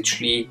Club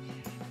literally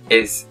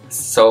is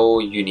so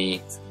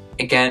unique.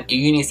 Again, a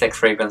unisex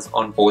fragrance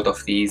on both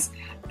of these.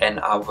 And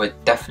I would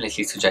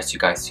definitely suggest you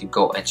guys to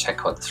go and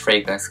check out this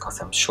fragrance, because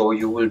I'm sure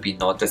you will be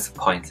not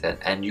disappointed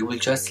and you will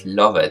just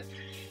love it.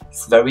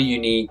 It's very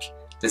unique.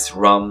 This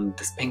rum,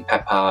 this pink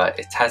pepper,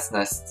 it has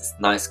this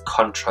nice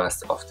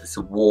contrast of this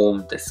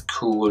warm, this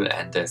cool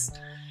and this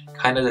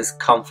kind of this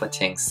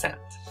comforting scent.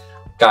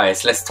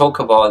 Guys, let's talk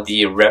about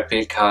the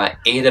Replica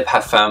Eau de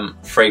Parfum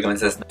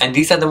fragrances. And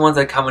these are the ones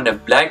that come in a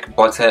black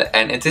bottle,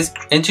 and it is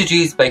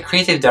introduced by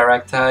creative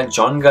director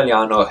John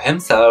Galliano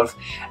himself.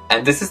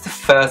 And this is the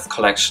first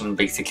collection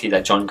basically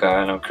that John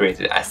Galliano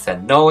created as a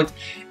note.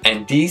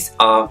 And these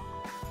are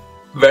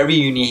very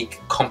unique,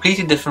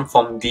 completely different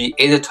from the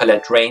Eau de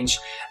Toilette range.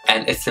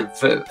 And it's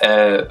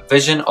a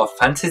vision of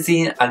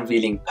fantasy,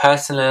 unveiling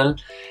personal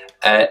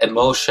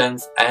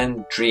emotions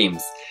and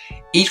dreams.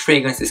 Each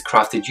fragrance is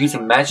crafted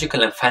using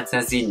magical and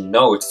fantasy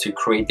notes to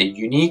create a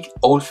unique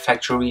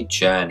olfactory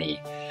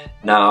journey.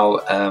 Now,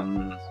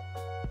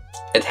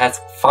 it has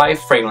 5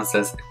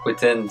 fragrances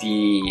within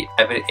the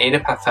Eau de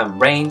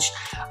Parfum range,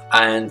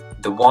 and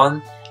the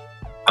one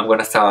I'm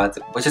gonna start,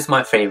 which is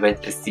my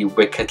favorite, is the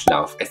Wicked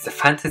Love. It's the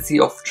fantasy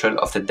of thrill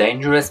of the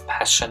dangerous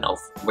passion of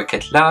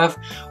wicked love,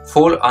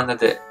 fall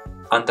under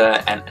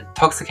an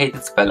intoxicating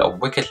spell of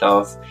wicked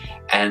love,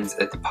 and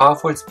the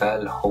powerful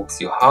spell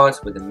hooks your heart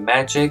with the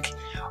magic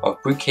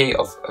of bouquet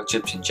of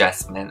Egyptian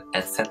jasmine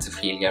and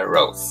Centophilia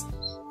rose.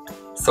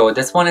 So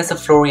this one is a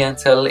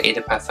Floriental Eau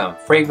de Parfum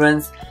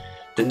fragrance.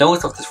 The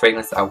notes of this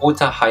fragrance are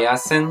water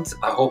hyacinth,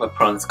 I hope I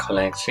pronounced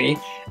correctly.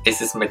 It's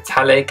this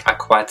metallic,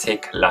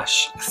 aquatic,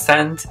 lush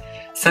scent.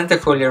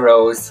 Centophilia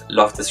rose,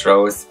 love this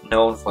rose,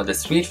 known for the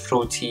sweet,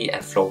 fruity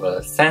and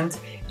floral scent.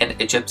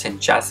 And Egyptian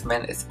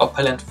jasmine is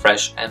opulent,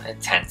 fresh and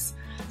intense.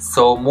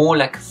 So more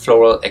like a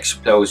floral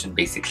explosion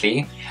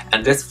basically.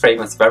 And this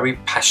fragrance very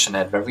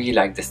passionate, very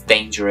like this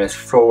dangerous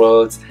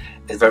florals.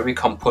 It's very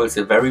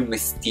compulsive, very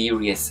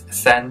mysterious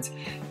scent.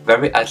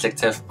 Very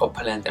addictive,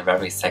 opulent and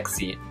very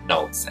sexy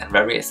notes, and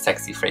very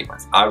sexy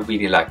fragrance. I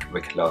really like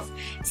Wicked Love.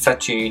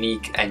 Such a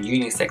unique and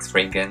unisex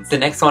fragrance. The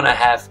next one I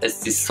have is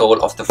the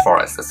Soul of the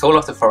Forest. The Soul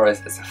of the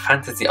Forest is a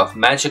fantasy of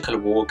magical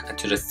walk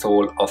into the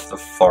soul of the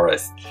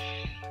forest.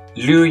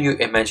 Lure your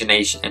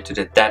imagination into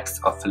the depths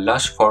of a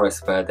lush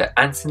forest where the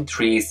ancient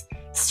trees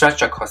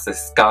stretch across the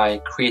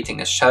sky,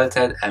 creating a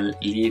sheltered and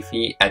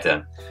leafy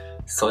Eden.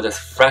 So this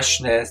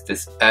freshness,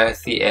 this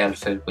earthy air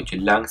filled with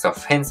your lungs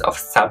of hints of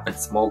sap and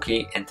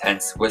smoky,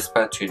 intense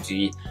whisper to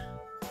the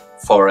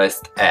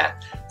forest air.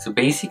 So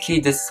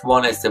basically this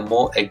one is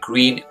a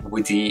green,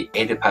 woody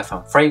Eau de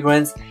Parfum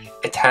fragrance.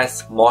 It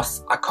has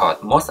moss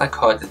accord. Moss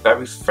accord is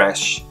very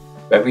fresh,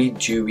 very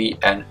dewy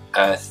and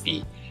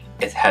earthy.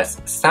 It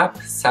has sap.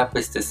 Sap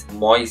is this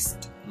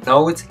moist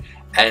note,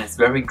 and it's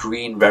very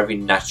green, very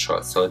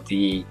natural. So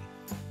the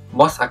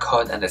moss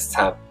accord and the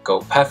sap go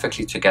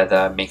perfectly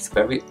together, makes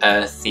very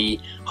earthy.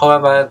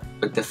 However,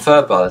 with the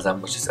fir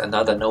balsam, which is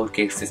another note,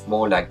 gives this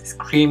more like this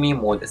creamy,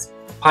 more this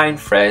pine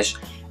fresh,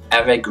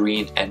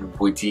 evergreen and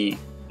woody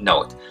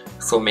note.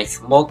 So makes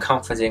it more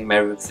comforting,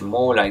 makes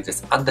more like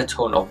this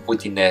undertone of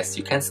woodiness.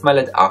 You can smell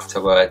it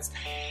afterwards.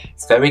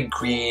 It's very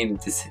green.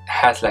 This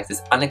has like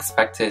this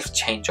unexpected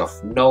change of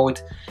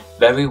note,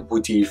 very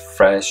woody,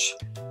 fresh,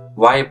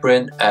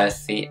 vibrant,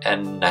 earthy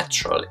and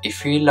natural.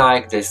 If you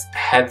like this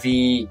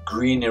heavy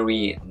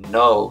greenery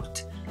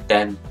note,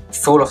 then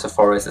Soul of the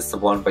Forest is the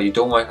one, but you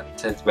don't want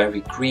it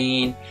very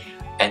green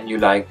and you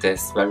like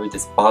this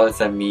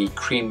balsamy,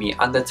 creamy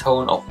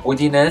undertone of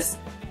woodiness,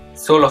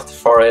 Soul of the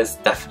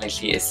Forest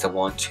definitely is the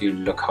one to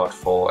look out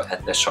for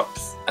at the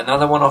shops.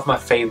 Another one of my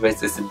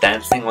favorites is the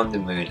Dancing on the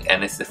Moon,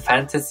 and it's the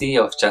fantasy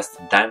of just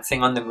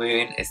dancing on the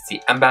moon. It's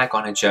the embark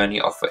on a journey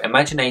of your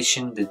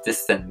imagination, the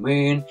distant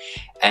moon,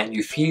 and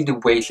you feel the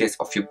weightless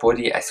of your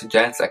body as you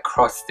dance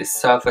across the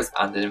surface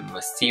under the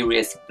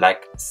mysterious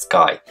black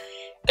sky.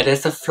 It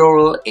is a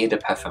floral Eau de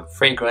Parfum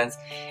fragrance.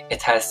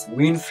 It has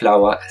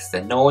moonflower as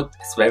the note.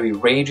 It's very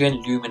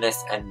radiant,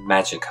 luminous and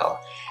magical.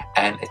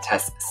 And it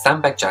has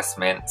sambac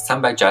jasmine.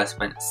 Sambac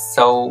jasmine is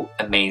so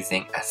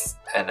amazing as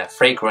a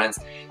fragrance.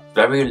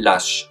 Very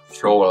lush,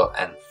 floral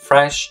and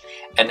fresh.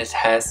 And it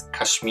has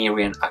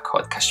Kashmirian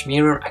accord.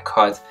 Kashmirian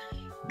accord,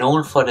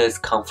 known for this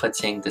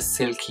comforting, the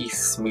silky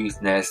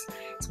smoothness.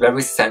 It's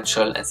very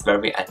sensual and it's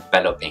very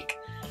enveloping.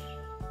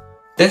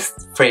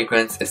 This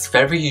fragrance is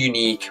very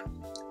unique.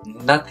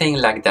 Nothing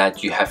like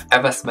that you have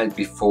ever smelled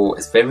before.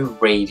 It's very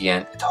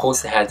radiant. It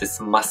also has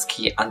this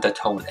musky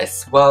undertone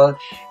as well,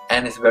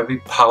 and it's very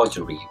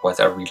powdery,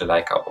 what I really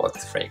like about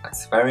this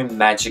fragrance. Very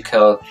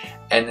magical,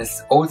 and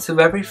it's also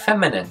very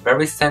feminine,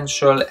 very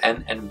sensual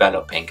and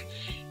enveloping.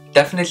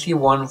 Definitely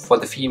one for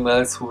the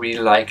females who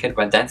really like it.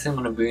 When dancing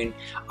on the moon,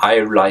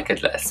 I like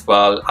it as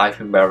well. I've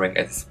been wearing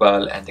it as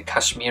well, and the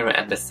cashmere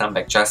and the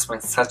sambac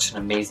jasmine, such an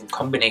amazing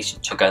combination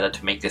together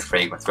to make this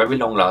fragrance very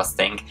long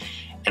lasting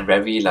and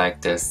very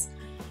like this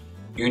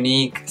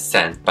unique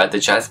scent. But the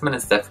jasmine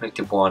is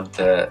definitely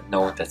the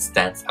note that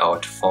stands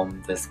out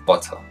from this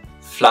bottle.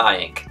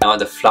 Flying. Now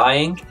the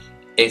flying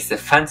is the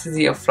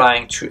fantasy of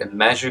flying through a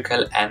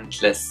magical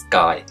endless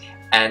sky,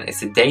 and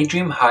it's a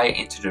daydream high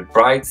into the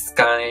bright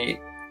sky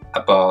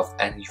above,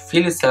 and you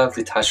feel yourself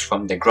detached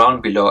from the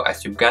ground below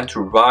as you begin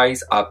to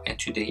rise up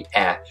into the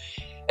air.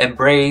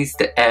 Embrace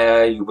the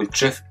air, you will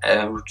drift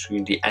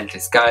through the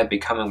endless sky,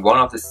 becoming one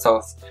of the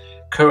soft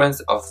currents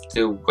of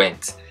the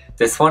wind.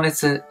 This one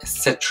is a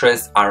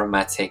citrus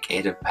aromatic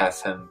Eau de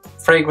Parfum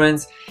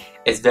fragrance.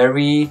 It's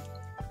very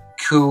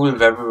cool,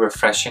 very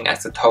refreshing,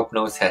 as the top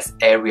notes has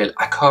aerial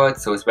accord,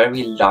 so it's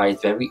very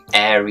light, very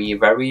airy,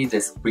 very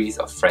this breeze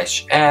of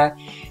fresh air.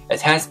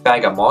 It has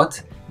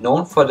bergamot,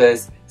 known for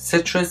this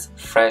citrus,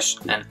 fresh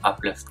and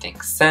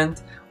uplifting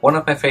scent. One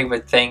of my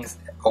favorite things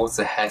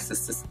also has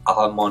this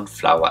almond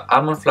flower.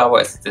 Almond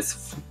flower is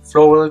this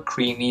floral,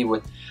 creamy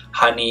with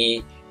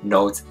honey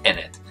notes in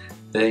it.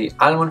 The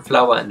almond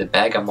flower and the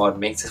bergamot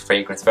makes this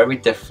fragrance very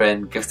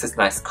different, gives this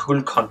nice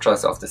cool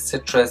contrast of the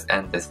citrus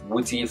and this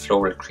woody,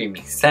 floral,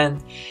 creamy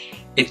scent.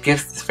 It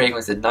gives this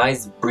fragrance a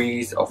nice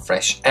breeze of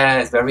fresh air.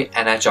 It's very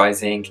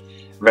energizing,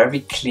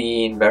 very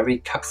clean, very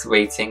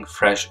captivating,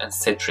 fresh and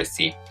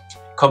citrusy.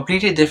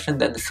 Completely different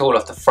than the Soul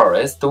of the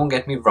Forest, don't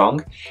get me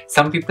wrong.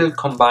 Some people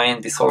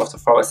combine the Soul of the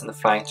Forest and the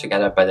Flying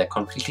together, but they're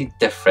completely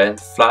different.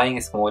 Flying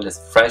is more this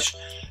fresh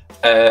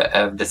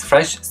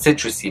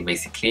citrusy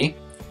basically,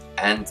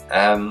 and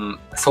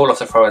Soul of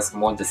the Forest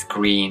more this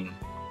green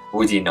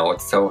woody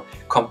note, so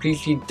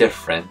completely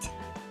different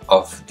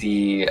of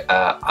the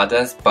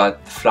others.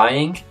 But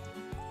Flying,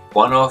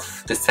 one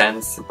of the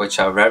scents which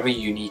are very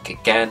unique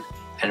again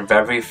and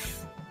very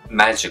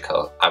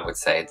magical, I would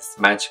say. This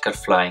magical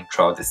flying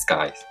throughout the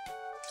skies.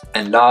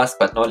 And last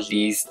but not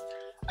least,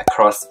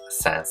 Across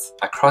Scents.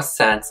 Across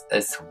Scents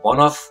is one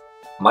of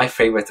my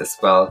favorites as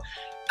well.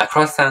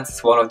 Across Scents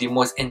is one of the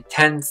most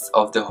intense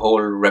of the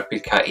whole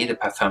Replica EDT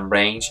Parfum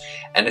range,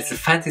 and it's a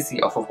fantasy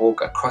of a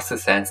walk across the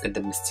sands in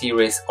the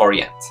mysterious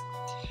Orient.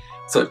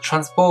 So it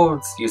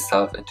transports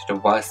yourself into the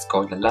vast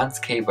golden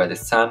landscape where the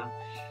sun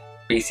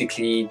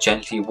basically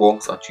gently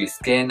warms onto your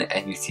skin,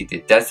 and you see the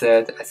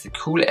desert as the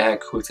cool air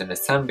cools and the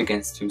sun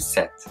begins to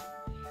set.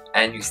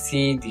 And you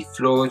see the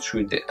flow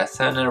through the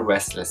eternal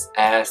restless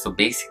air. So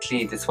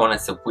basically this one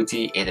is a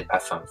woody EDT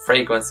Parfum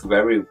fragrance,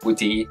 very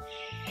woody.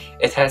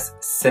 It has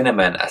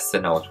cinnamon as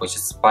the note, which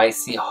is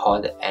spicy,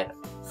 hot and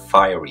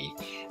fiery,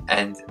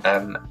 and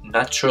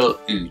natural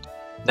oud.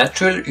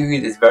 Natural oud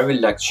is very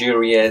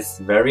luxurious,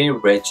 very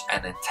rich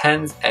and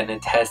intense, and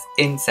it has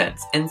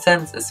incense.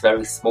 Incense is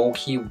very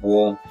smoky,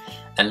 warm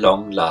and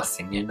long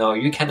lasting. You know,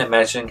 you can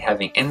imagine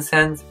having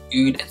incense,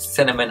 oud and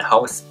cinnamon,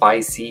 how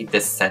spicy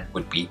this scent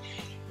would be.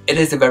 It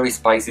is a very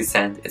spicy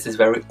scent. It is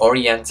very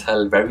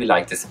oriental, very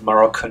like this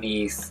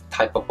Moroccanese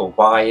type of a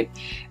vibe.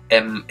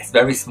 It's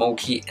very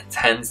smoky,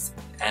 intense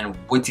and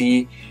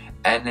woody,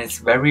 and it's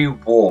very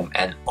warm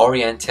and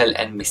oriental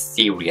and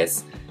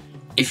mysterious.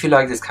 If you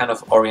like this kind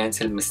of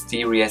oriental,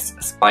 mysterious,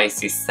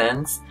 spicy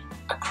scents,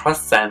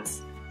 Across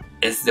Scents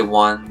is the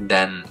one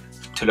then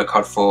to look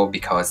out for,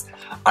 because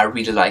I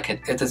really like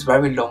it. It is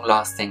very long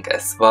lasting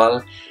as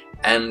well,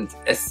 and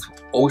it's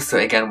also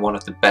again one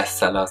of the best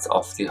sellers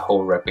of the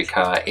whole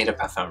Replica EDT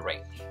Parfum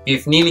range.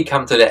 We've nearly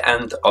come to the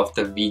end of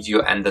the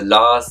video, and the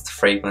last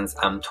fragrance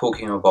I'm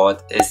talking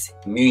about is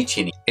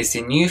Mutiny. It's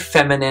a new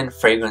feminine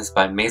fragrance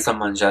by Maison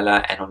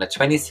Margiela, and on the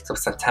 26th of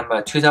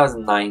September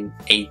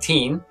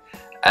 2018,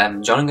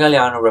 John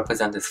Galliano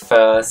represented his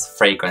first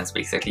fragrance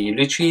basically. He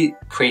literally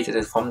created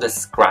it from the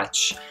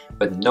scratch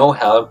with no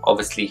help.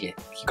 Obviously he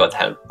got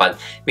help, but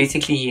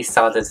basically he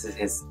started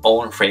his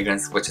own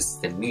fragrance, which is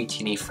the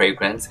Mutiny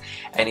fragrance,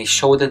 and he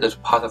showed it as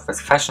part of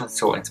his fashion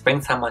show in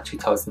spring-summer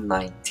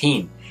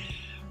 2019.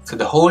 So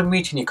the whole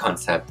Mutiny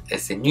concept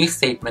is a new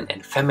statement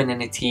in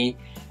femininity,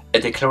 a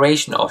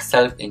declaration of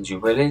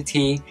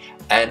self-individuality,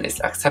 and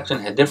is accepting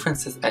her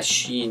differences as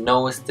she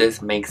knows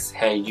this makes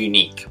her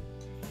unique.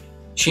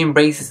 She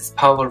embraces this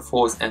powerful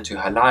force into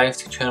her life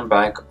to turn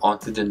back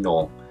onto the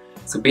norm.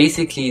 So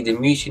basically the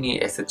Mutiny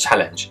is a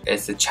challenge.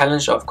 It's a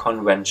challenge of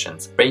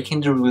conventions,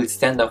 breaking the rules,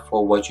 stand up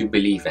for what you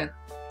believe in.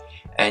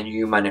 And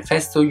you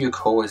manifesto your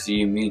cause,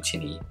 you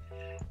mutiny.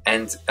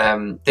 And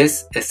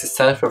this is a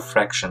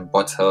self-reflection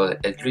bottle.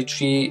 It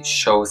literally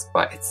shows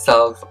by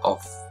itself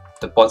of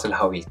the bottle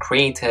how we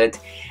created,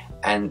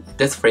 and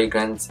this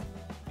fragrance,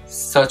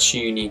 such a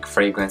unique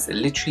fragrance, it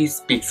literally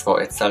speaks for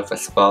itself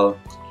as well.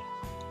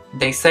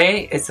 They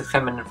say it's a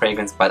feminine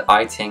fragrance, but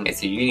I think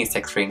it's a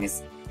unisex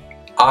fragrance.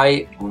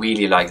 I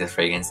really like this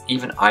fragrance.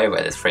 Even I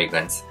wear this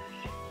fragrance.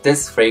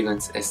 This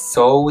fragrance is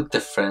so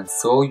different,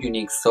 so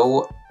unique,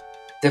 so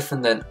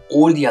different than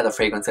all the other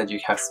fragrances that you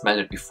have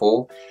smelled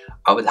before.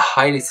 I would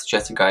highly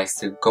suggest you guys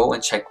to go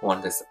and check one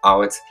of this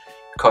out,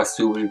 because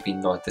you will be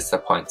not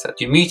disappointed.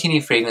 The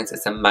Mutiny fragrance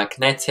is a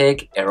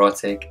magnetic,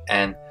 erotic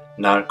and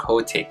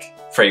narcotic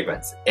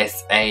fragrance.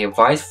 It's a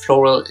white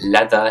floral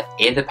leather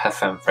EDT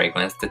Parfum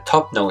fragrance. The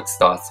top note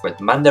starts with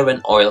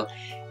mandarin oil,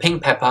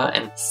 pink pepper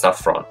and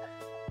saffron.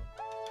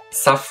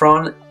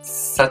 Saffron,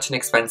 such an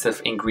expensive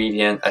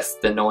ingredient as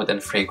the note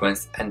and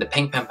fragrance, and the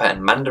pink pepper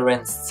and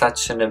mandarin,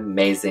 such an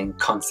amazing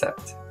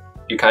concept.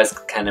 You guys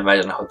can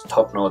imagine how the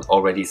top note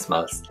already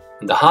smells.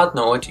 In the hard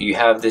note you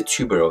have the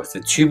tuberose. The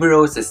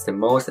tuberose is the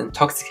most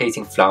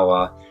intoxicating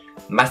flower,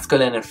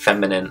 masculine and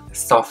feminine,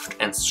 soft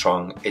and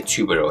strong, a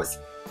tuberose.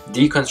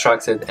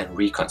 Deconstructed and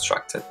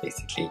reconstructed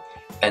basically.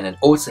 And it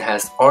also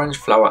has orange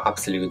flower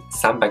absolute,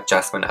 sambac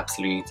jasmine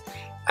absolute,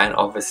 and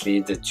obviously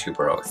the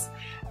tuberose.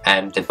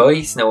 And the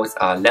base notes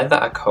are leather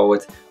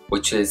accord,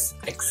 which is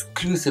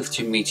exclusive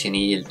to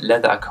Mutiny.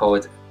 Leather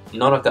accord,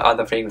 none of the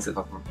other fragrances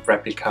of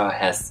Replica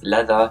has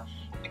leather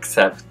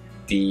except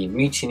the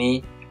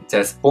Mutiny.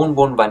 There's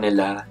bonbon,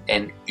 vanilla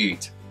and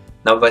oud.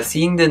 Now by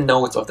seeing the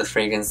notes of the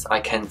fragrance, I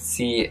can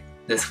see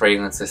this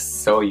fragrance is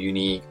so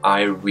unique.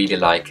 I really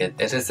like it.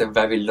 It is a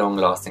very long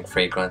lasting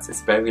fragrance.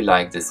 It's very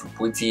like this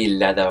woody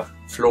leather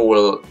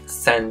floral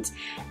scent.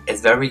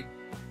 It's very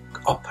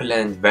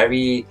opulent,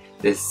 very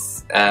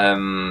this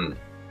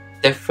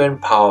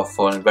different,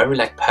 powerful and very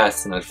like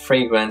personal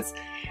fragrance,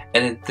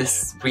 and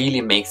this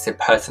really makes a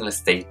personal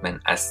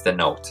statement as the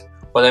note.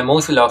 What I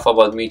mostly love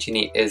about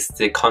Mutiny is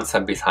the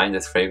concept behind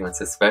this fragrance.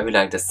 It's very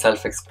like the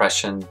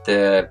self-expression,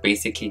 the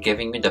basically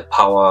giving you the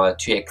power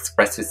to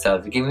express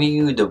yourself, giving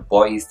you the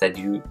voice that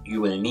you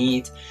will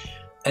need,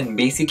 and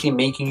basically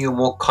making you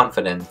more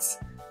confident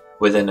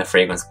within a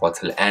fragrance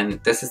bottle. And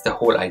this is the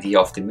whole idea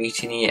of the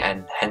Mutiny,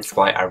 and hence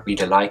why I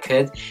really like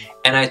it.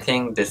 And I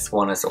think this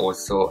one is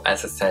also,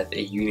 as I said,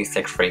 a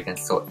unisex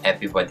fragrance, so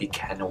everybody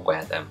can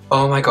wear them.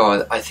 Oh my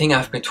god, I think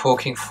I've been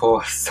talking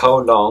for so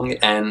long,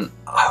 and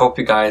I hope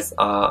you guys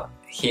are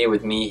here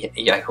with me.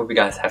 I hope you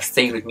guys have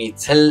stayed with me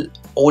till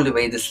all the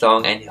way this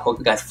long, and I hope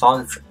you guys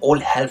found it all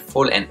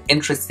helpful and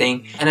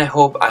interesting, and I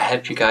hope I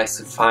help you guys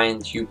to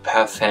find your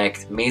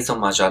perfect Maison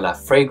Margiela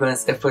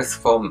fragrance, if it's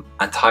from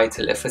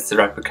Untitled, if it's the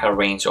Replica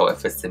range, or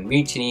if it's the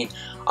Mutiny.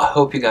 I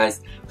hope you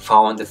guys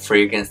found the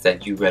fragrance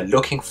that you were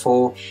looking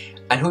for.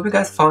 I hope you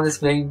guys found this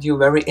video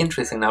very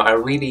interesting. Now, I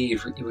really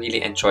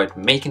enjoyed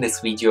making this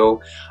video.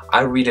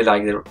 I really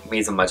like the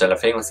Maison Margiela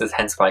fragrances,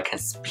 hence why I can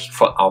speak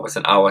for hours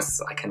and hours.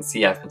 I can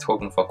see I've been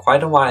talking for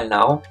quite a while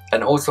now.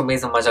 And also,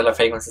 Maison Margiela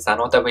fragrances are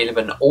not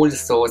available in all the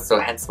stores, so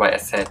hence why I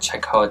said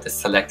check out the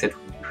selected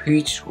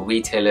huge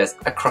retailers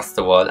across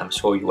the world. I'm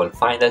sure you will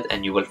find it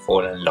and you will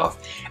fall in love.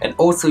 And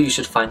also, you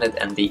should find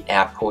it in the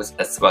airports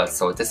as well.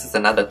 So this is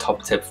another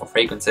top tip for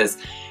fragrances,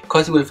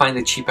 because you will find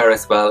it cheaper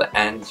as well,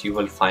 and you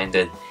will find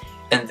it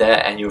in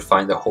there, and you'll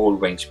find the whole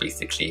range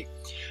basically.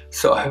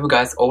 So I hope you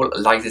guys all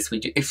like this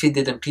video. If you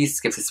didn't, please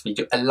give this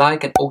video a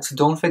like, and also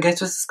don't forget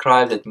to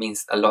subscribe. That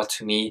means a lot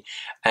to me,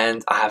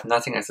 and I have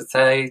nothing else to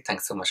say.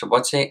 Thanks so much for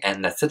watching,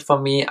 and that's it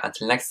from me.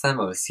 Until next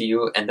time, I will see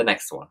you in the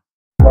next one.